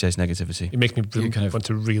out JJ's negativity. You make me want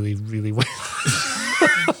to really, really win.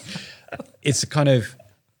 It's kind of,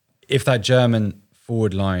 if that German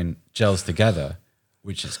forward line gels together,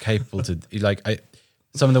 which is capable to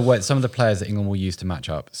some of the players that England will use to match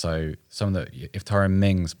up. So if Tyrone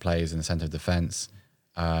Mings plays in the centre of defence,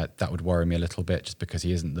 that would worry me a little bit, just because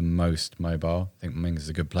he isn't the most mobile. I think Mings is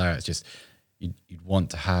a good player. It's just you'd want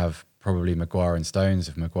to have probably Maguire and Stones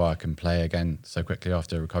if Maguire can play again so quickly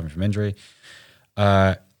after recovering from injury.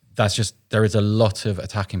 That's just, there is a lot of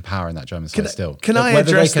attacking power in that German side still. Can I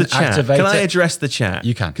address the chat? Can I address the chat?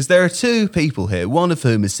 You can. Because there are two people here, one of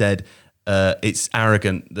whom has said it's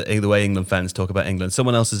arrogant the way England fans talk about England.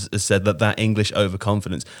 Someone else has said that English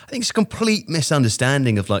overconfidence. I think it's a complete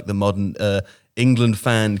misunderstanding of the modern England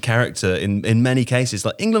fan character in many cases.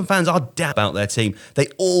 England fans are daft about their team. They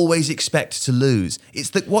always expect to lose. It's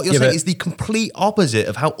what you're saying is the complete opposite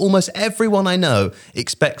of how almost everyone I know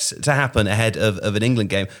expects to happen ahead of an England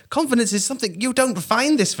game. Confidence is something you don't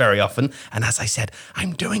find this very often. And as I said,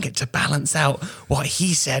 I'm doing it to balance out what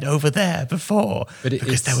he said over there before,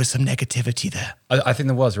 because there was some negativity there. I think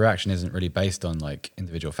the reaction isn't really based on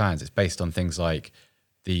individual fans. It's based on things like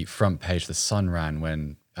the front page the Sun ran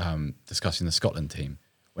when discussing the Scotland team,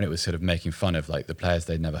 when it was sort of making fun of the players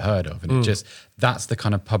they'd never heard of, and that's the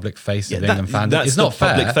kind of public face of England fans. It's not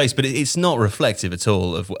public fair. face, but it's not reflective at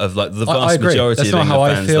all of the vast majority. That's of not England how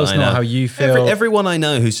I fans feel. It's not how you feel. Everyone I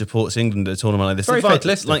know who supports England at a tournament like this, very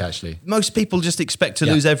fatalistic, actually. Most people just expect to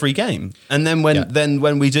lose every game, and then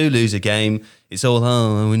when we do lose a game, it's all,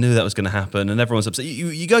 oh, we knew that was going to happen, and everyone's upset.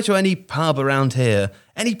 You go to any pub around here,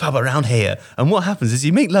 and what happens is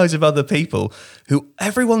you meet loads of other people who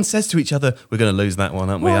everyone says to each other, we're going to lose that one,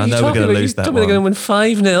 aren't we? I know we're going to lose that one. They're going to win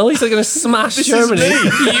 5-0. He's going to smash Germany.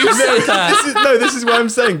 You said that. This is why I'm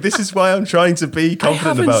saying. This is why I'm trying to be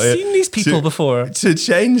confident about it. I haven't seen these people before. To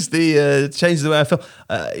change the way I feel.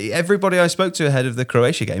 Everybody I spoke to ahead of the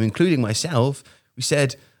Croatia game, including myself, we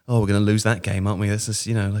said, oh, we're going to lose that game, aren't we? This is,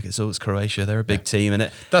 it's Croatia. They're a big team.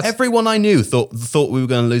 And everyone I knew thought we were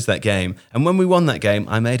going to lose that game. And when we won that game,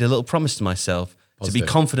 I made a little promise to myself to be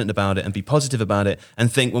confident about it and be positive about it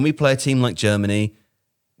and think when we play a team like Germany,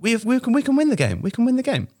 we can win the game. We can win the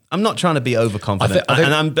game. I'm not trying to be overconfident.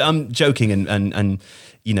 And I'm joking and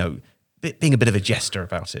being a bit of a jester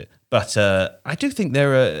about it. But I do think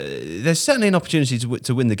there's certainly an opportunity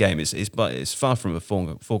to win the game. It's far from a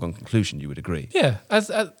foregone conclusion, you would agree. Yeah,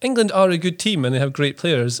 as England are a good team and they have great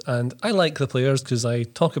players, and I like the players because I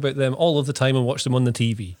talk about them all of the time and watch them on the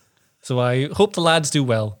TV. So I hope the lads do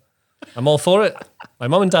well. I'm all for it. My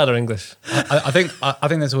mum and dad are English. I think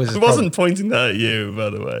there's always. I wasn't pointing that at you, by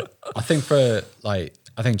the way.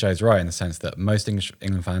 I think Joe's right in the sense that most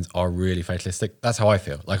England fans are really fatalistic. That's how I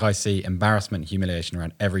feel. Like I see embarrassment, humiliation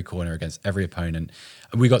around every corner against every opponent.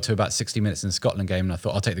 We got to about 60 minutes in the Scotland game and I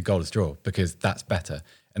thought I'll take the goalless draw because that's better.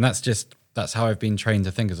 And that's how I've been trained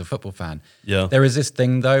to think as a football fan. Yeah. There is this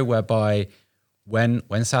thing though whereby when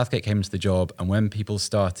Southgate came into the job and when people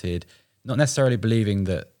started not necessarily believing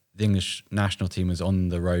that the English national team was on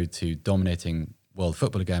the road to dominating world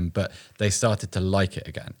football again, but they started to like it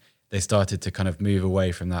again. They started to kind of move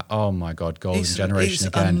away from that, oh my God, golden generation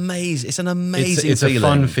again. Amazing. It's an amazing feeling. It's a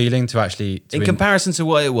fun feeling to actually... in comparison to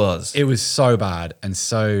what it was. It was so bad and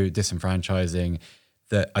so disenfranchising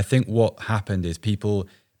that I think what happened is people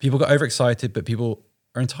got overexcited, but people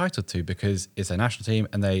are entitled to because it's a national team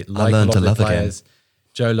and they like a lot of the players. Again.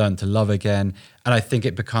 Joe learned to love again. And I think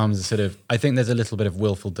it becomes I think there's a little bit of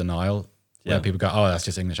willful denial where people go, oh, that's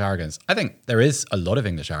just English arrogance. I think there is a lot of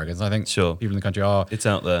English arrogance. I think people in the country it's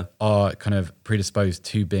out there, are kind of predisposed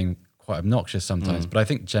to being quite obnoxious sometimes. But I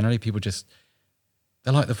think generally people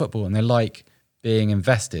they like the football and they like being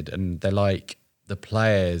invested and they like the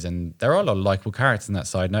players and there are a lot of likable characters on that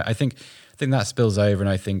side. And I think that spills over and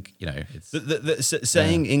I think, it's...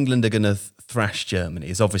 saying England are going to thrash Germany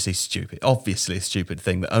is obviously stupid. Obviously a stupid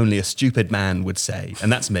thing that only a stupid man would say.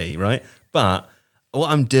 And that's me, right? But what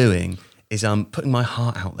I'm doing is I'm putting my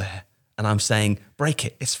heart out there and I'm saying, break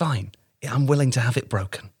it, it's fine. I'm willing to have it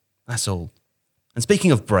broken. That's all. And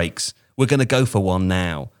speaking of breaks, we're going to go for one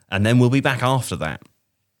now and then we'll be back after that.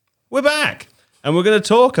 We're back and we're going to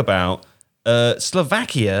talk about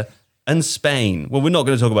Slovakia and Spain. Well, we're not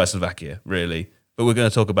going to talk about Slovakia, really, but we're going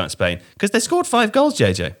to talk about Spain because they scored 5 goals,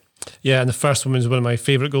 JJ. Yeah, and the first one was one of my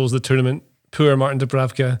favourite goals of the tournament. Poor Martin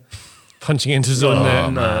Dubravka punching into his own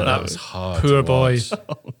net. Man, that was hard. Poor boy.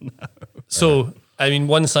 Oh, no. So, I mean,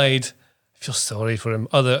 one side, I feel sorry for him.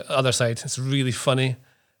 Other side, it's really funny.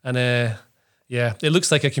 And it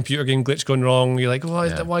looks like a computer game glitch going wrong. You're like,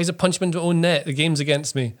 why is it punching into own net? The game's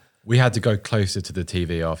against me. We had to go closer to the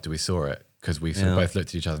TV after we saw it because we sort of both looked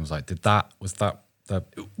at each other and was like, was that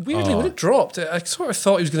weirdly, when it dropped, I sort of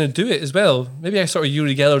thought he was going to do it as well. Maybe I sort of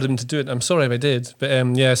Yuri Gellered him to do it. I'm sorry if I did. But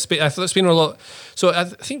I thought Spain were a lot... So I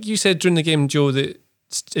think you said during the game, Joe, that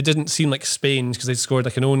it didn't seem like Spain because they scored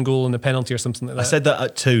like an own goal and a penalty or something like that. I said that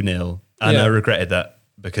at 2-0 and I regretted that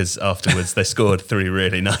because afterwards they scored 3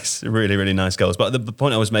 really nice goals. But the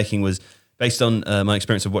point I was making was based on my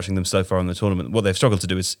experience of watching them so far in the tournament, what they've struggled to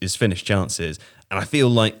do is finish chances. And I feel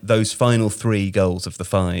like those final 3 goals of the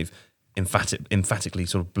 5 emphatically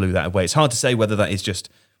sort of blew that away. It's hard to say whether that is just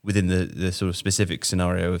within the sort of specific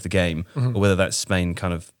scenario of the game or whether that's Spain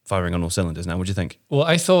kind of firing on all cylinders now. What do you think? Well,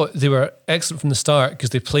 I thought they were excellent from the start because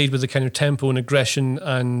they played with the kind of tempo and aggression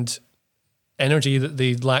and energy that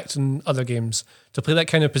they lacked in other games. To play that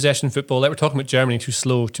kind of possession football, like we're talking about Germany, too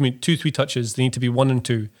slow, 2-3 touches, they need to be 1 and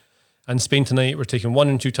 2. And Spain tonight were taking 1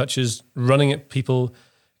 and 2 touches, running at people,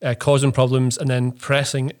 causing problems, and then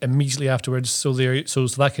pressing immediately afterwards. So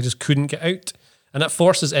Slovakia just couldn't get out. And that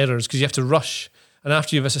forces errors because you have to rush. And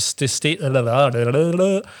after you have a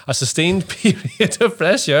sustained period of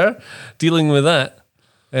pressure, dealing with that,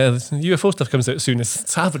 UFO stuff comes out soon.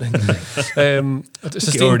 It's happening.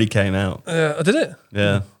 It already came out. Did it?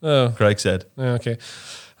 Yeah. Oh. Craig said. Okay.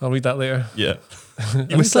 I'll read that later. Yeah.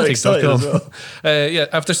 You were so excited as well.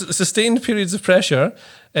 After sustained periods of pressure,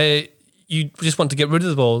 you just want to get rid of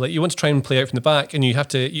the ball. Like you want to try and play out from the back, and you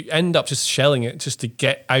end up just shelling it just to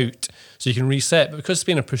get out so you can reset. But because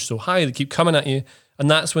Spain are pushed so high, they keep coming at you, and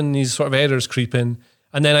that's when these sort of errors creep in.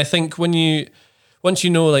 And then I think when once you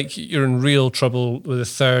know like you're in real trouble with a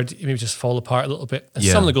third, you maybe just fall apart a little bit. And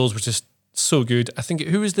some of the goals were just so good. I think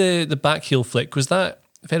who was the back heel flick? Was that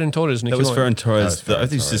Ferran Torres? That was Ferran Torres. That was I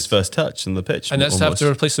think it was his first touch on the pitch. And that's to have almost.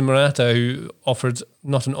 to replace the Morata, who offered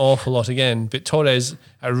not an awful lot again. But Torres,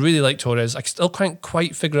 I really like Torres. I still can't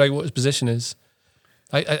quite figure out what his position is.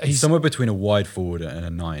 He's somewhere between a wide forward and a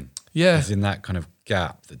 9. Yeah. He's in that kind of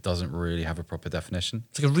gap that doesn't really have a proper definition.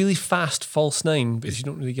 It's like a really fast false 9, but you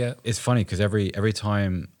don't really get. It's funny because every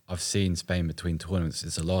time I've seen Spain between tournaments,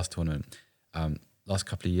 it's the last tournament, last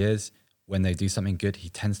couple of years, when they do something good, he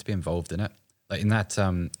tends to be involved in it. Like in that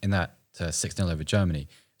 6-0 over Germany,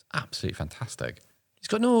 it's absolutely fantastic. He's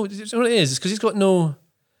got no. You know what it is? It's because he's got no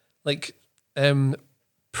like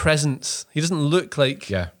presence. He doesn't look like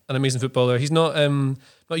an amazing footballer. He's not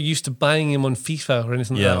used to buying him on FIFA or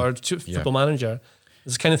anything like that, or Football Manager.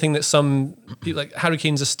 It's the kind of thing that some people, like Harry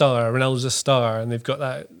Kane's a star, Ronaldo's a star, and they've got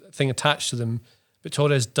that thing attached to them. But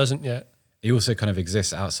Torres doesn't yet. He also kind of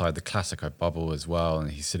exists outside the Classico bubble as well, and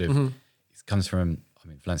he sort of he comes from. I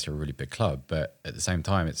mean, Valencia are a really big club, but at the same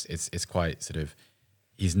time, it's quite sort of.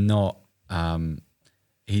 He's not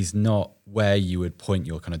where you would point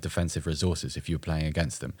your kind of defensive resources if you were playing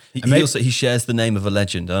against them. He shares the name of a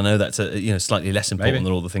legend. I know that's slightly less important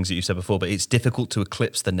than all the things that you said before, but it's difficult to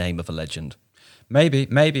eclipse the name of a legend. Maybe,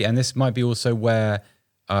 and this might be also where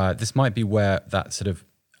that sort of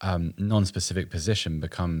non-specific position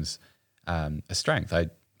becomes a strength. I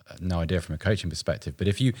have no idea from a coaching perspective, but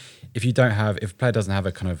if a player doesn't have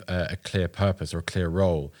a kind of a clear purpose or a clear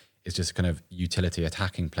role, it's just a kind of utility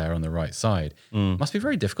attacking player on the right side, it must be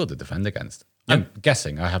very difficult to defend against. I'm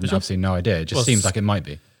guessing. I have absolutely no idea. It just seems like it might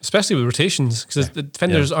be, especially with rotations, because the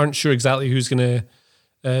defenders aren't sure exactly who's they're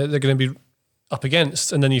going to be up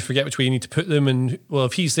against, and then you forget which way you need to put them. And well,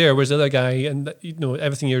 if he's there, where's the other guy? And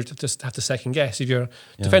everything you just have to second guess. If you're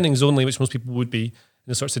defending zonally, which most people would be in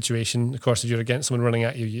this sort of situation, of course, if you're against someone running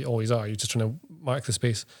at you, you always are. You're just trying to mark the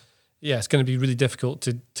space. Yeah, it's going to be really difficult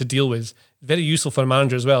to deal with. Very useful for a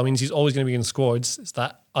manager as well. It means he's always going to be in squads. It's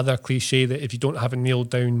that other cliche that if you don't have a nailed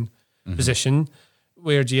down position,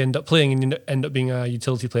 where do you end up playing? And you end up being a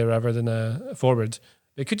utility player rather than a forward.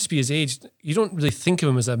 It could just be his age. You don't really think of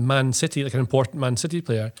him as a Man City, like an important Man City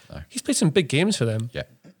player. No. He's played some big games for them. Yeah.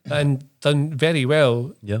 And done very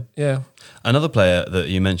well. Yeah. Yeah. Another player that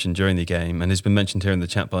you mentioned during the game, and has been mentioned here in the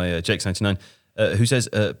chat by Jakes99, who says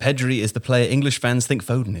Pedri is the player English fans think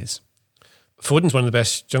Foden is. Foden's one of the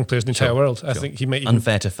best young players in the entire world. I think he might even...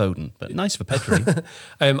 Unfair to Foden, but nice for Pedri.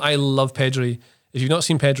 I love Pedri. If you've not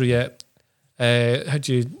seen Pedri yet, how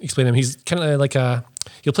do you explain him? He's kind of like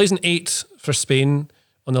he plays an 8 for Spain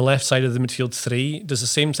on the left side of the midfield 3. Does the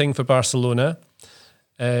same thing for Barcelona.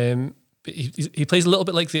 But he plays a little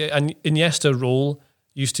bit like the Iniesta role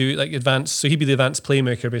used to, like advanced. So he'd be the advanced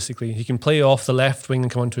playmaker, basically. He can play off the left wing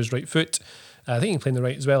and come onto his right foot. I think he can play on the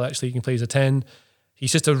right as well, actually. He can play as a 10.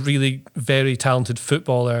 He's just a really very talented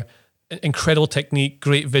footballer. Incredible technique,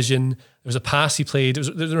 great vision. There was a pass he played.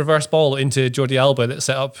 There was a reverse ball into Jordi Alba that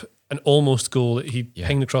set up an almost goal that he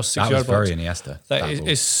pinged across the 6-yard box. That was very Iniesta. That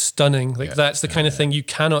is stunning. Like that's the kind of thing you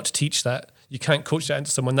cannot teach that. You can't coach that into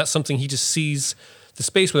someone. That's something he just sees the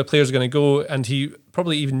space where the players are going to go, and he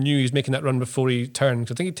probably even knew he was making that run before he turned.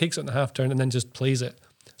 I think he takes it in the half turn and then just plays it.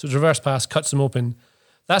 So it's a reverse pass, cuts him open.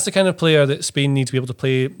 That's the kind of player that Spain need to be able to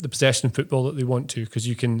play the possession football that they want to, because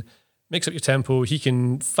you can mix up your tempo. He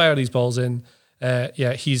can fire these balls in.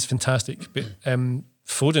 He's fantastic. But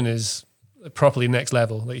Foden is properly next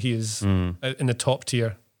level. Like he is in the top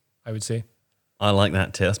tier, I would say. I like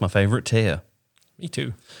that tier. That's my favourite tier. Me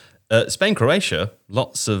too. Spain-Croatia,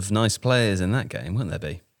 lots of nice players in that game, wouldn't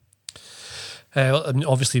there be?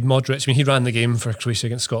 Obviously Modric. I mean, he ran the game for Croatia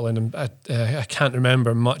against Scotland, and I can't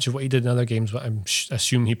remember much of what he did in other games, but I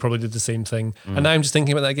assume he probably did the same thing. And now I'm just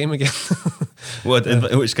thinking about that game again. Well,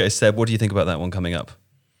 in which case, Seb, what do you think about that one coming up?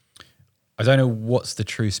 I don't know what's the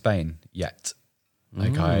true Spain yet.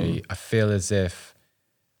 Like I feel as if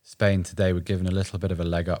Spain today were given a little bit of a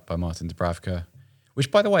leg up by Martin Dubravka, which,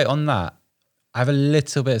 by the way, on that, I have a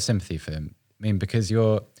little bit of sympathy for him. I mean, because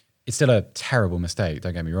it's still a terrible mistake,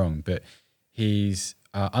 don't get me wrong, but he's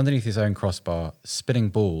underneath his own crossbar, spinning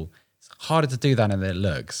ball. It's harder to do that than it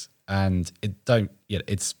looks, and it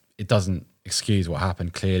doesn't excuse what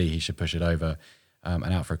happened. Clearly, he should push it over and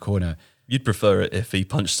out for a corner. You'd prefer it if he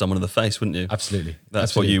punched someone in the face, wouldn't you? Absolutely.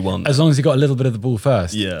 That's what you want. As long as he got a little bit of the ball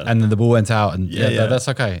first, and then the ball went out, and that's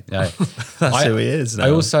okay. Yeah. That's who he is now.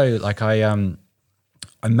 I also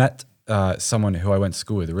I met someone who I went to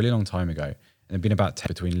school with a really long time ago, and it'd been about 10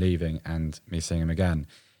 between leaving and me seeing him again.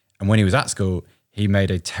 And when he was at school, he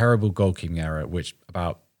made a terrible goalkeeping error, which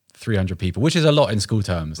about 300 people, which is a lot in school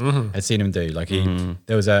terms, had seen him do. Like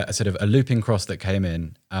there was a sort of a looping cross that came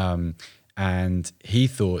in, and he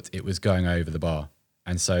thought it was going over the bar.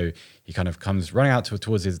 And so he kind of comes running out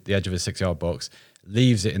towards the edge of his 6-yard box,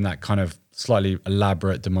 leaves it in that kind of slightly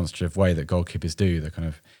elaborate, demonstrative way that goalkeepers do,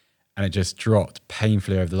 and it just dropped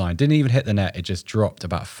painfully over the line. Didn't even hit the net. It just dropped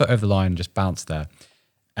about a foot over the line and just bounced there.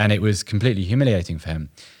 And it was completely humiliating for him.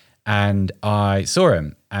 And I saw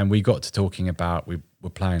him, and we got to talking about, we were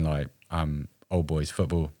playing like old boys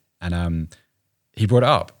football, and he brought it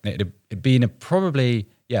up. It'd been probably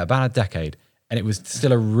about a decade, and it was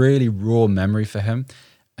still a really raw memory for him.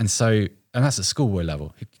 And that's at schoolboy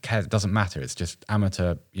level. Who cares? It doesn't matter. It's just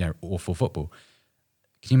amateur, awful football.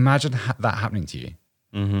 Can you imagine that happening to you?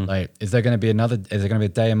 Mm-hmm. Like, is there going to be a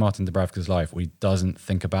day in Martin Dubravka's life where he doesn't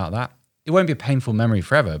think about that? It won't be a painful memory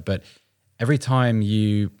forever, but every time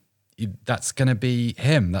that's going to be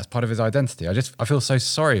him. That's part of his identity. I feel so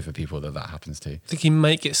sorry for people that happens to. I think he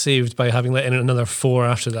might get saved by having let in another 4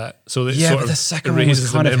 after that. So that but the second one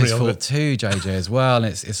was kind of his fault too, JJ, as well. And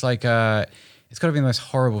it's like it's got to be the most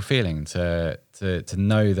horrible feeling to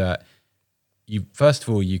know that you, first of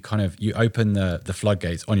all, you open the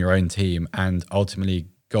floodgates on your own team, and ultimately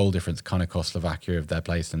goal difference kind of cost Slovakia of their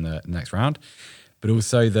place in the next round, but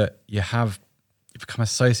also that you become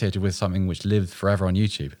associated with something which lived forever on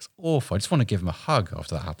YouTube. It's awful. I just want to give him a hug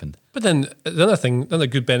after that happened. But then another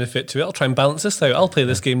good benefit to it, I'll try and balance this out. I'll play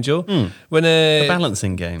this game, Joe. When the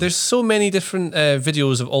balancing game. There's so many different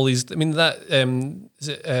videos of all these. I mean, that is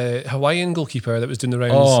it Hawaiian goalkeeper that was doing the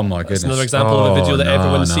rounds. Oh my goodness! That's another example of a video that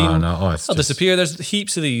everyone's seen. I'll disappear. There's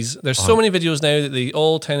heaps of these. There's so many videos now that they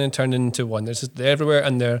all turned into one. They're everywhere,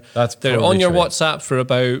 and they're on your WhatsApp for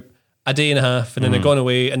about a day and a half, and then they're gone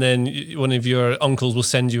away, and then one of your uncles will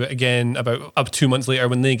send you it again about up 2 months later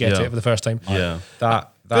when they get it for the first time. Yeah,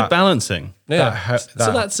 good balancing. Yeah,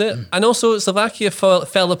 so that's it. And also Slovakia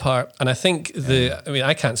fell apart, and I think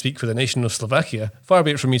I can't speak for the nation of Slovakia. Far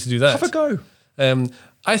be it from me to do that. Have a go.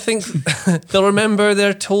 I think they'll remember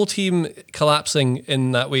their whole team collapsing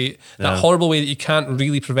in that way, that horrible way that you can't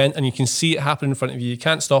really prevent, and you can see it happen in front of you. You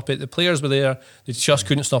can't stop it. The players were there; they just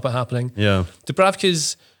couldn't stop it happening. Yeah,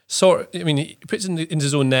 Dubravka's he puts it in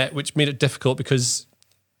his own net, which made it difficult because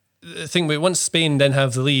the thing, once Spain then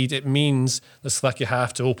have the lead, it means that Slovakia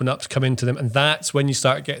have to open up to come into them, and that's when you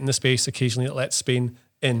start getting the space occasionally that lets Spain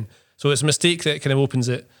in. So it's a mistake that kind of opens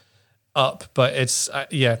it up, but it's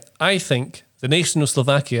I think the nation of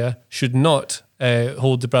Slovakia should not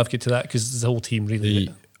hold Dubravka to that, because the whole team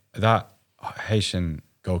really that Haitian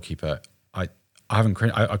goalkeeper, I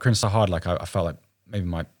cringed so hard, like I felt like maybe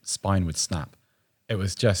my spine would snap. It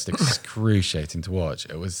was just excruciating to watch.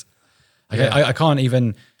 It was I can't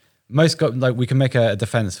even. We can make a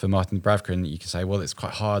defense for Martin Dubravka, and you can say, well, it's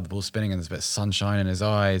quite hard, the ball's spinning, and there's a bit of sunshine in his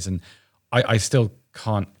eyes, and I still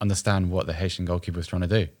can't understand what the Haitian goalkeeper was trying to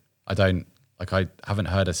do. I haven't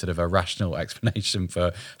heard a sort of a rational explanation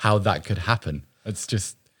for how that could happen. It's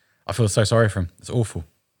just, I feel so sorry for him. It's awful.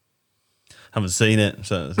 Haven't seen it,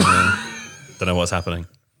 so don't know what's happening.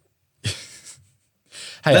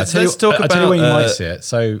 Hey, let's talk about. I tell you when you might see it.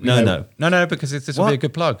 So no, because this will be a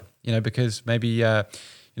good plug. Because maybe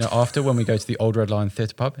after, when we go to the Old Red Lion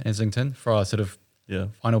Theatre Pub in Islington for our sort of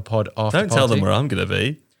final pod after. Don't tell them where I'm going to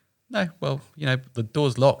be. No, well, the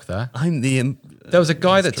door's locked there. There was a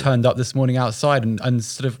guy that turned up this morning outside and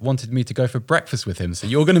sort of wanted me to go for breakfast with him. So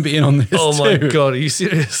you're going to be in on this. Oh my God, are you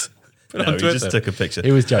serious? No, he just took a picture.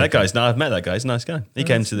 He was joking. I've met that guy. He's a nice guy. He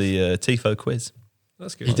came to the TIFO quiz.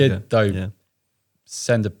 That's good. He did, though,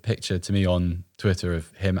 send a picture to me on Twitter of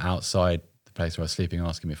him outside the place where I was sleeping,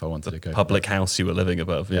 asking me if I wanted to go. Public house you were living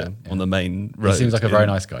above, on the main road. He seems like a very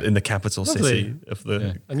nice guy. In the capital city of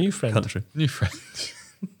the a new friend. country. New friend.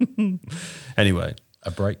 Anyway.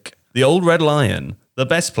 A break. The Old Red Lion, the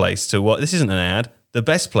best place to watch. This isn't an ad. The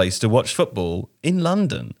best place to watch football in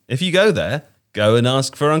London. If you go there, go and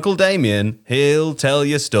ask for Uncle Damien. He'll tell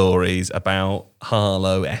you stories about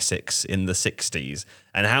Harlow, Essex in the 60s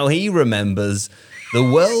and how he remembers the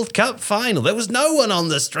World Cup final. There was no one on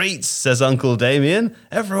the streets, says Uncle Damien.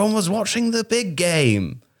 Everyone was watching the big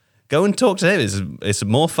game. Go and talk to him. It's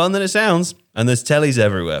more fun than it sounds. And there's tellies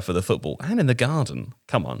everywhere for the football and in the garden.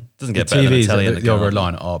 Come on. Doesn't get better than a telly in the garden. The Old Red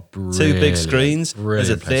Lion are brilliant. 2 big screens. Brilliant.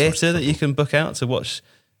 There's a theatre that you can book out to watch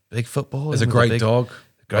big football. There's a great dog.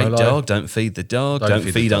 Great dog. Don't feed the dog. Don't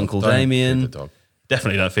feed Uncle Damien. Feed the dog.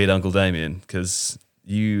 Definitely don't feed Uncle Damien, because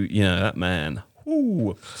you know that man.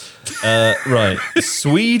 Ooh. Right.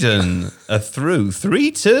 Sweden are through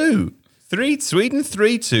 3-2. Sweden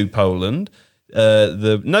 3-2 Poland.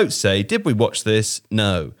 The notes say, did we watch this?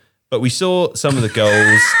 No. but we saw some of the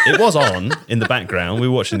goals. It was on in the background. We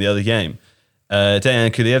were watching the other game.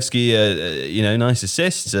 Dejan Kulievski, nice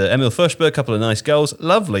assists. Emil Forsberg, a couple of nice goals.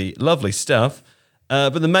 Lovely, lovely stuff.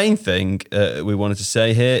 But the main thing we wanted to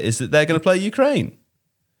say here is that they're going to play Ukraine.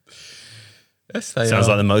 Yes, they Sounds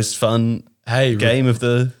are. like the most fun game of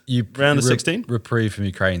the round of 16. Reprieve from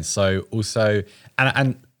Ukraine. So also,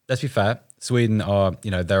 and let's be fair, Sweden are,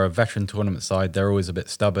 they're a veteran tournament side. They're always a bit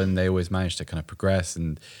stubborn. They always manage to kind of progress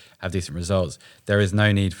and have decent results. There is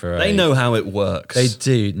no need for They know how it works. They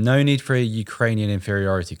do. No need for a Ukrainian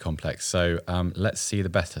inferiority complex. So let's see the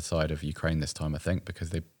better side of Ukraine this time, I think, because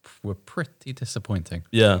they were pretty disappointing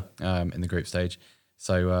Yeah. in the group stage.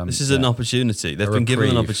 So This is an opportunity. They've been given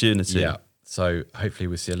an opportunity. Yeah. So hopefully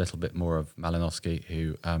we'll see a little bit more of Malinowski,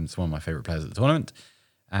 who is one of my favourite players at the tournament.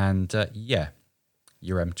 And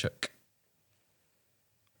Yaremchuk.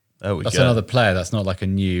 There we That's go. another player. That's not like a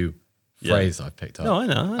new phrase I've picked up. No, I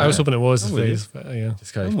know. I was hoping it was the with phrase, but yeah.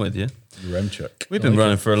 Just go, I'm with you. Yaremchuk. We've been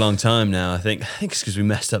running for a long time now. I think it's because we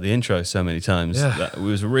messed up the intro so many times. Yeah. That it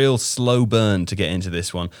was a real slow burn to get into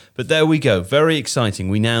this one. But there we go. Very exciting.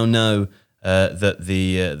 We now know that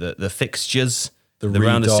the fixtures, the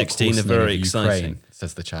round of Dark 16, are Horsemen very of exciting. Ukraine,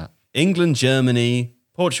 says the chat. England, Germany,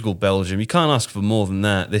 Portugal, Belgium. You can't ask for more than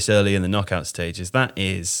that this early in the knockout stages.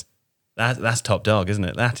 That's top dog, isn't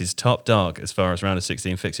it? That is top dog as far as round of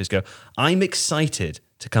 16 fixtures go. I'm excited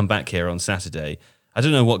to come back here on Saturday. I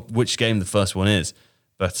don't know which game the first one is,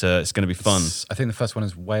 but it's going to be fun. I think the first one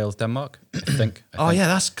is Wales-Denmark, I think.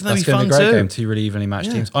 That's going to be gonna fun be a great too. game, two really evenly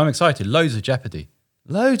matched teams. I'm excited. Loads of jeopardy.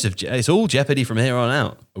 Loads of it's all Jeopardy from here on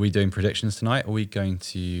out. Are we doing predictions tonight? Or are we going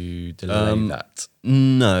to delay that?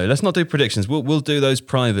 No, let's not do predictions. We'll do those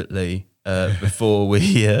privately before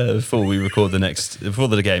we record the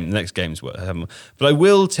next game's work. But I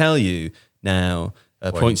will tell you now.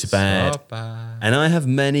 Points are bad, and I have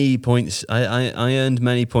many points. I earned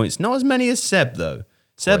many points. Not as many as Seb though.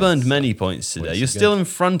 Seb earned many points today. You're still in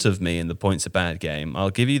front of me in the points are bad game. I'll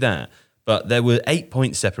give you that. But there were 8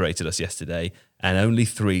 points separated us yesterday, and only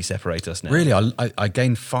 3 separate us now. Really? I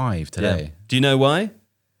gained 5 today. Yeah. Do you know why?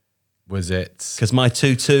 Was it? Because my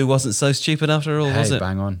 2-2 wasn't so stupid after all, was it?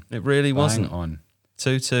 Bang on. It really wasn't. Bang on.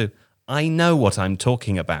 2-2. I know what I'm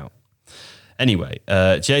talking about. Anyway,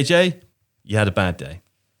 JJ, you had a bad day.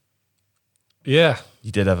 Yeah,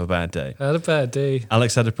 You did have a bad day. I had a bad day.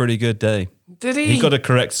 Alex had a pretty good day. Did he? He got a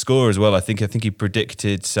correct score as well. I think he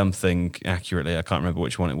predicted something accurately. I can't remember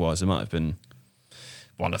which one it was. It might have been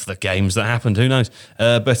one of the games that happened. Who knows?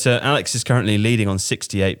 But Alex is currently leading on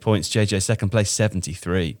 68 points. JJ second place,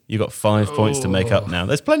 73. You got 5 points to make up now.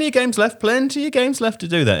 There's plenty of games left. Plenty of games left to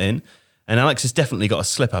do that in. And Alex has definitely got a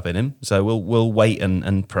slip up in him. So we'll wait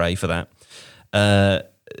and pray for that.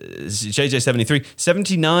 JJ 73,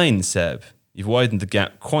 79. Seb, you've widened the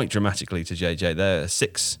gap quite dramatically to JJ. There,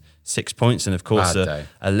 6 points, and of course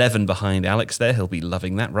 11 behind Alex. There, he'll be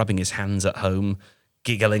loving that, rubbing his hands at home,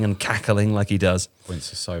 giggling and cackling like he does.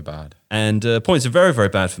 Points are so bad. And points are very, very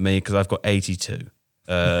bad for me because I've got 82.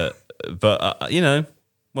 But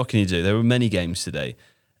what can you do? There were many games today,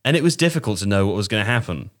 and it was difficult to know what was going to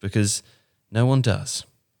happen because no one does.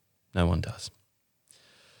 No one does.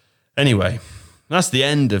 Anyway, that's the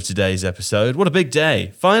end of today's episode. What a big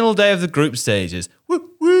day. Final day of the group stages.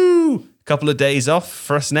 Woo, woo. Couple of days off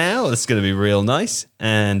for us now. It's going to be real nice.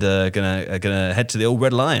 And gonna head to the Old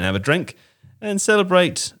Red Lion, have a drink, and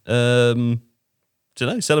celebrate.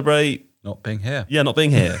 Celebrate. Not being here. Yeah, not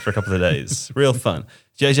being here for a couple of days. Real fun.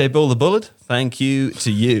 JJ Bull the Bullet, thank you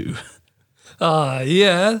to you.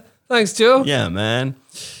 Yeah. Thanks, Joe. Yeah, man.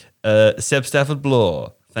 Seb Stafford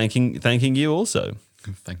Bloor, thanking you also.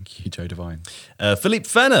 Thank you, Joe Devine. Philippe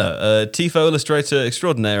Fenner, Tifo illustrator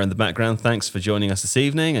extraordinaire in the background. Thanks for joining us this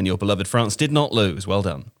evening. And your beloved France did not lose. Well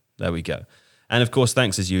done. There we go. And of course,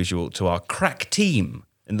 thanks as usual to our crack team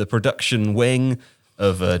in the production wing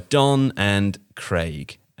of Don and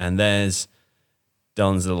Craig. And there's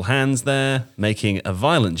Don's little hands there making a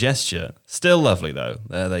violent gesture. Still lovely though.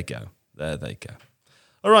 There they go. There they go.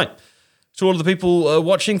 All right. To all of the people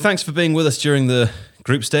watching, thanks for being with us during the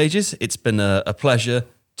group stages. It's been a pleasure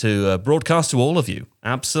to broadcast to all of you.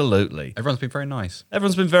 Absolutely. Everyone's been very nice.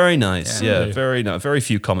 Everyone's been very nice. Yeah. Very nice. Very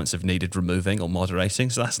few comments have needed removing or moderating,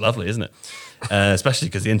 so that's lovely, isn't it? Especially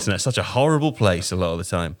because the internet's such a horrible place a lot of the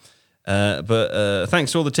time. But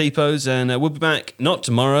thanks to all the T-Pos, and we'll be back not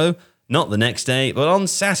tomorrow, not the next day, but on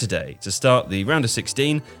Saturday to start the round of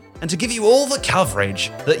 16 and to give you all the coverage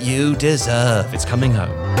that you deserve. It's coming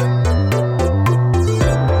home.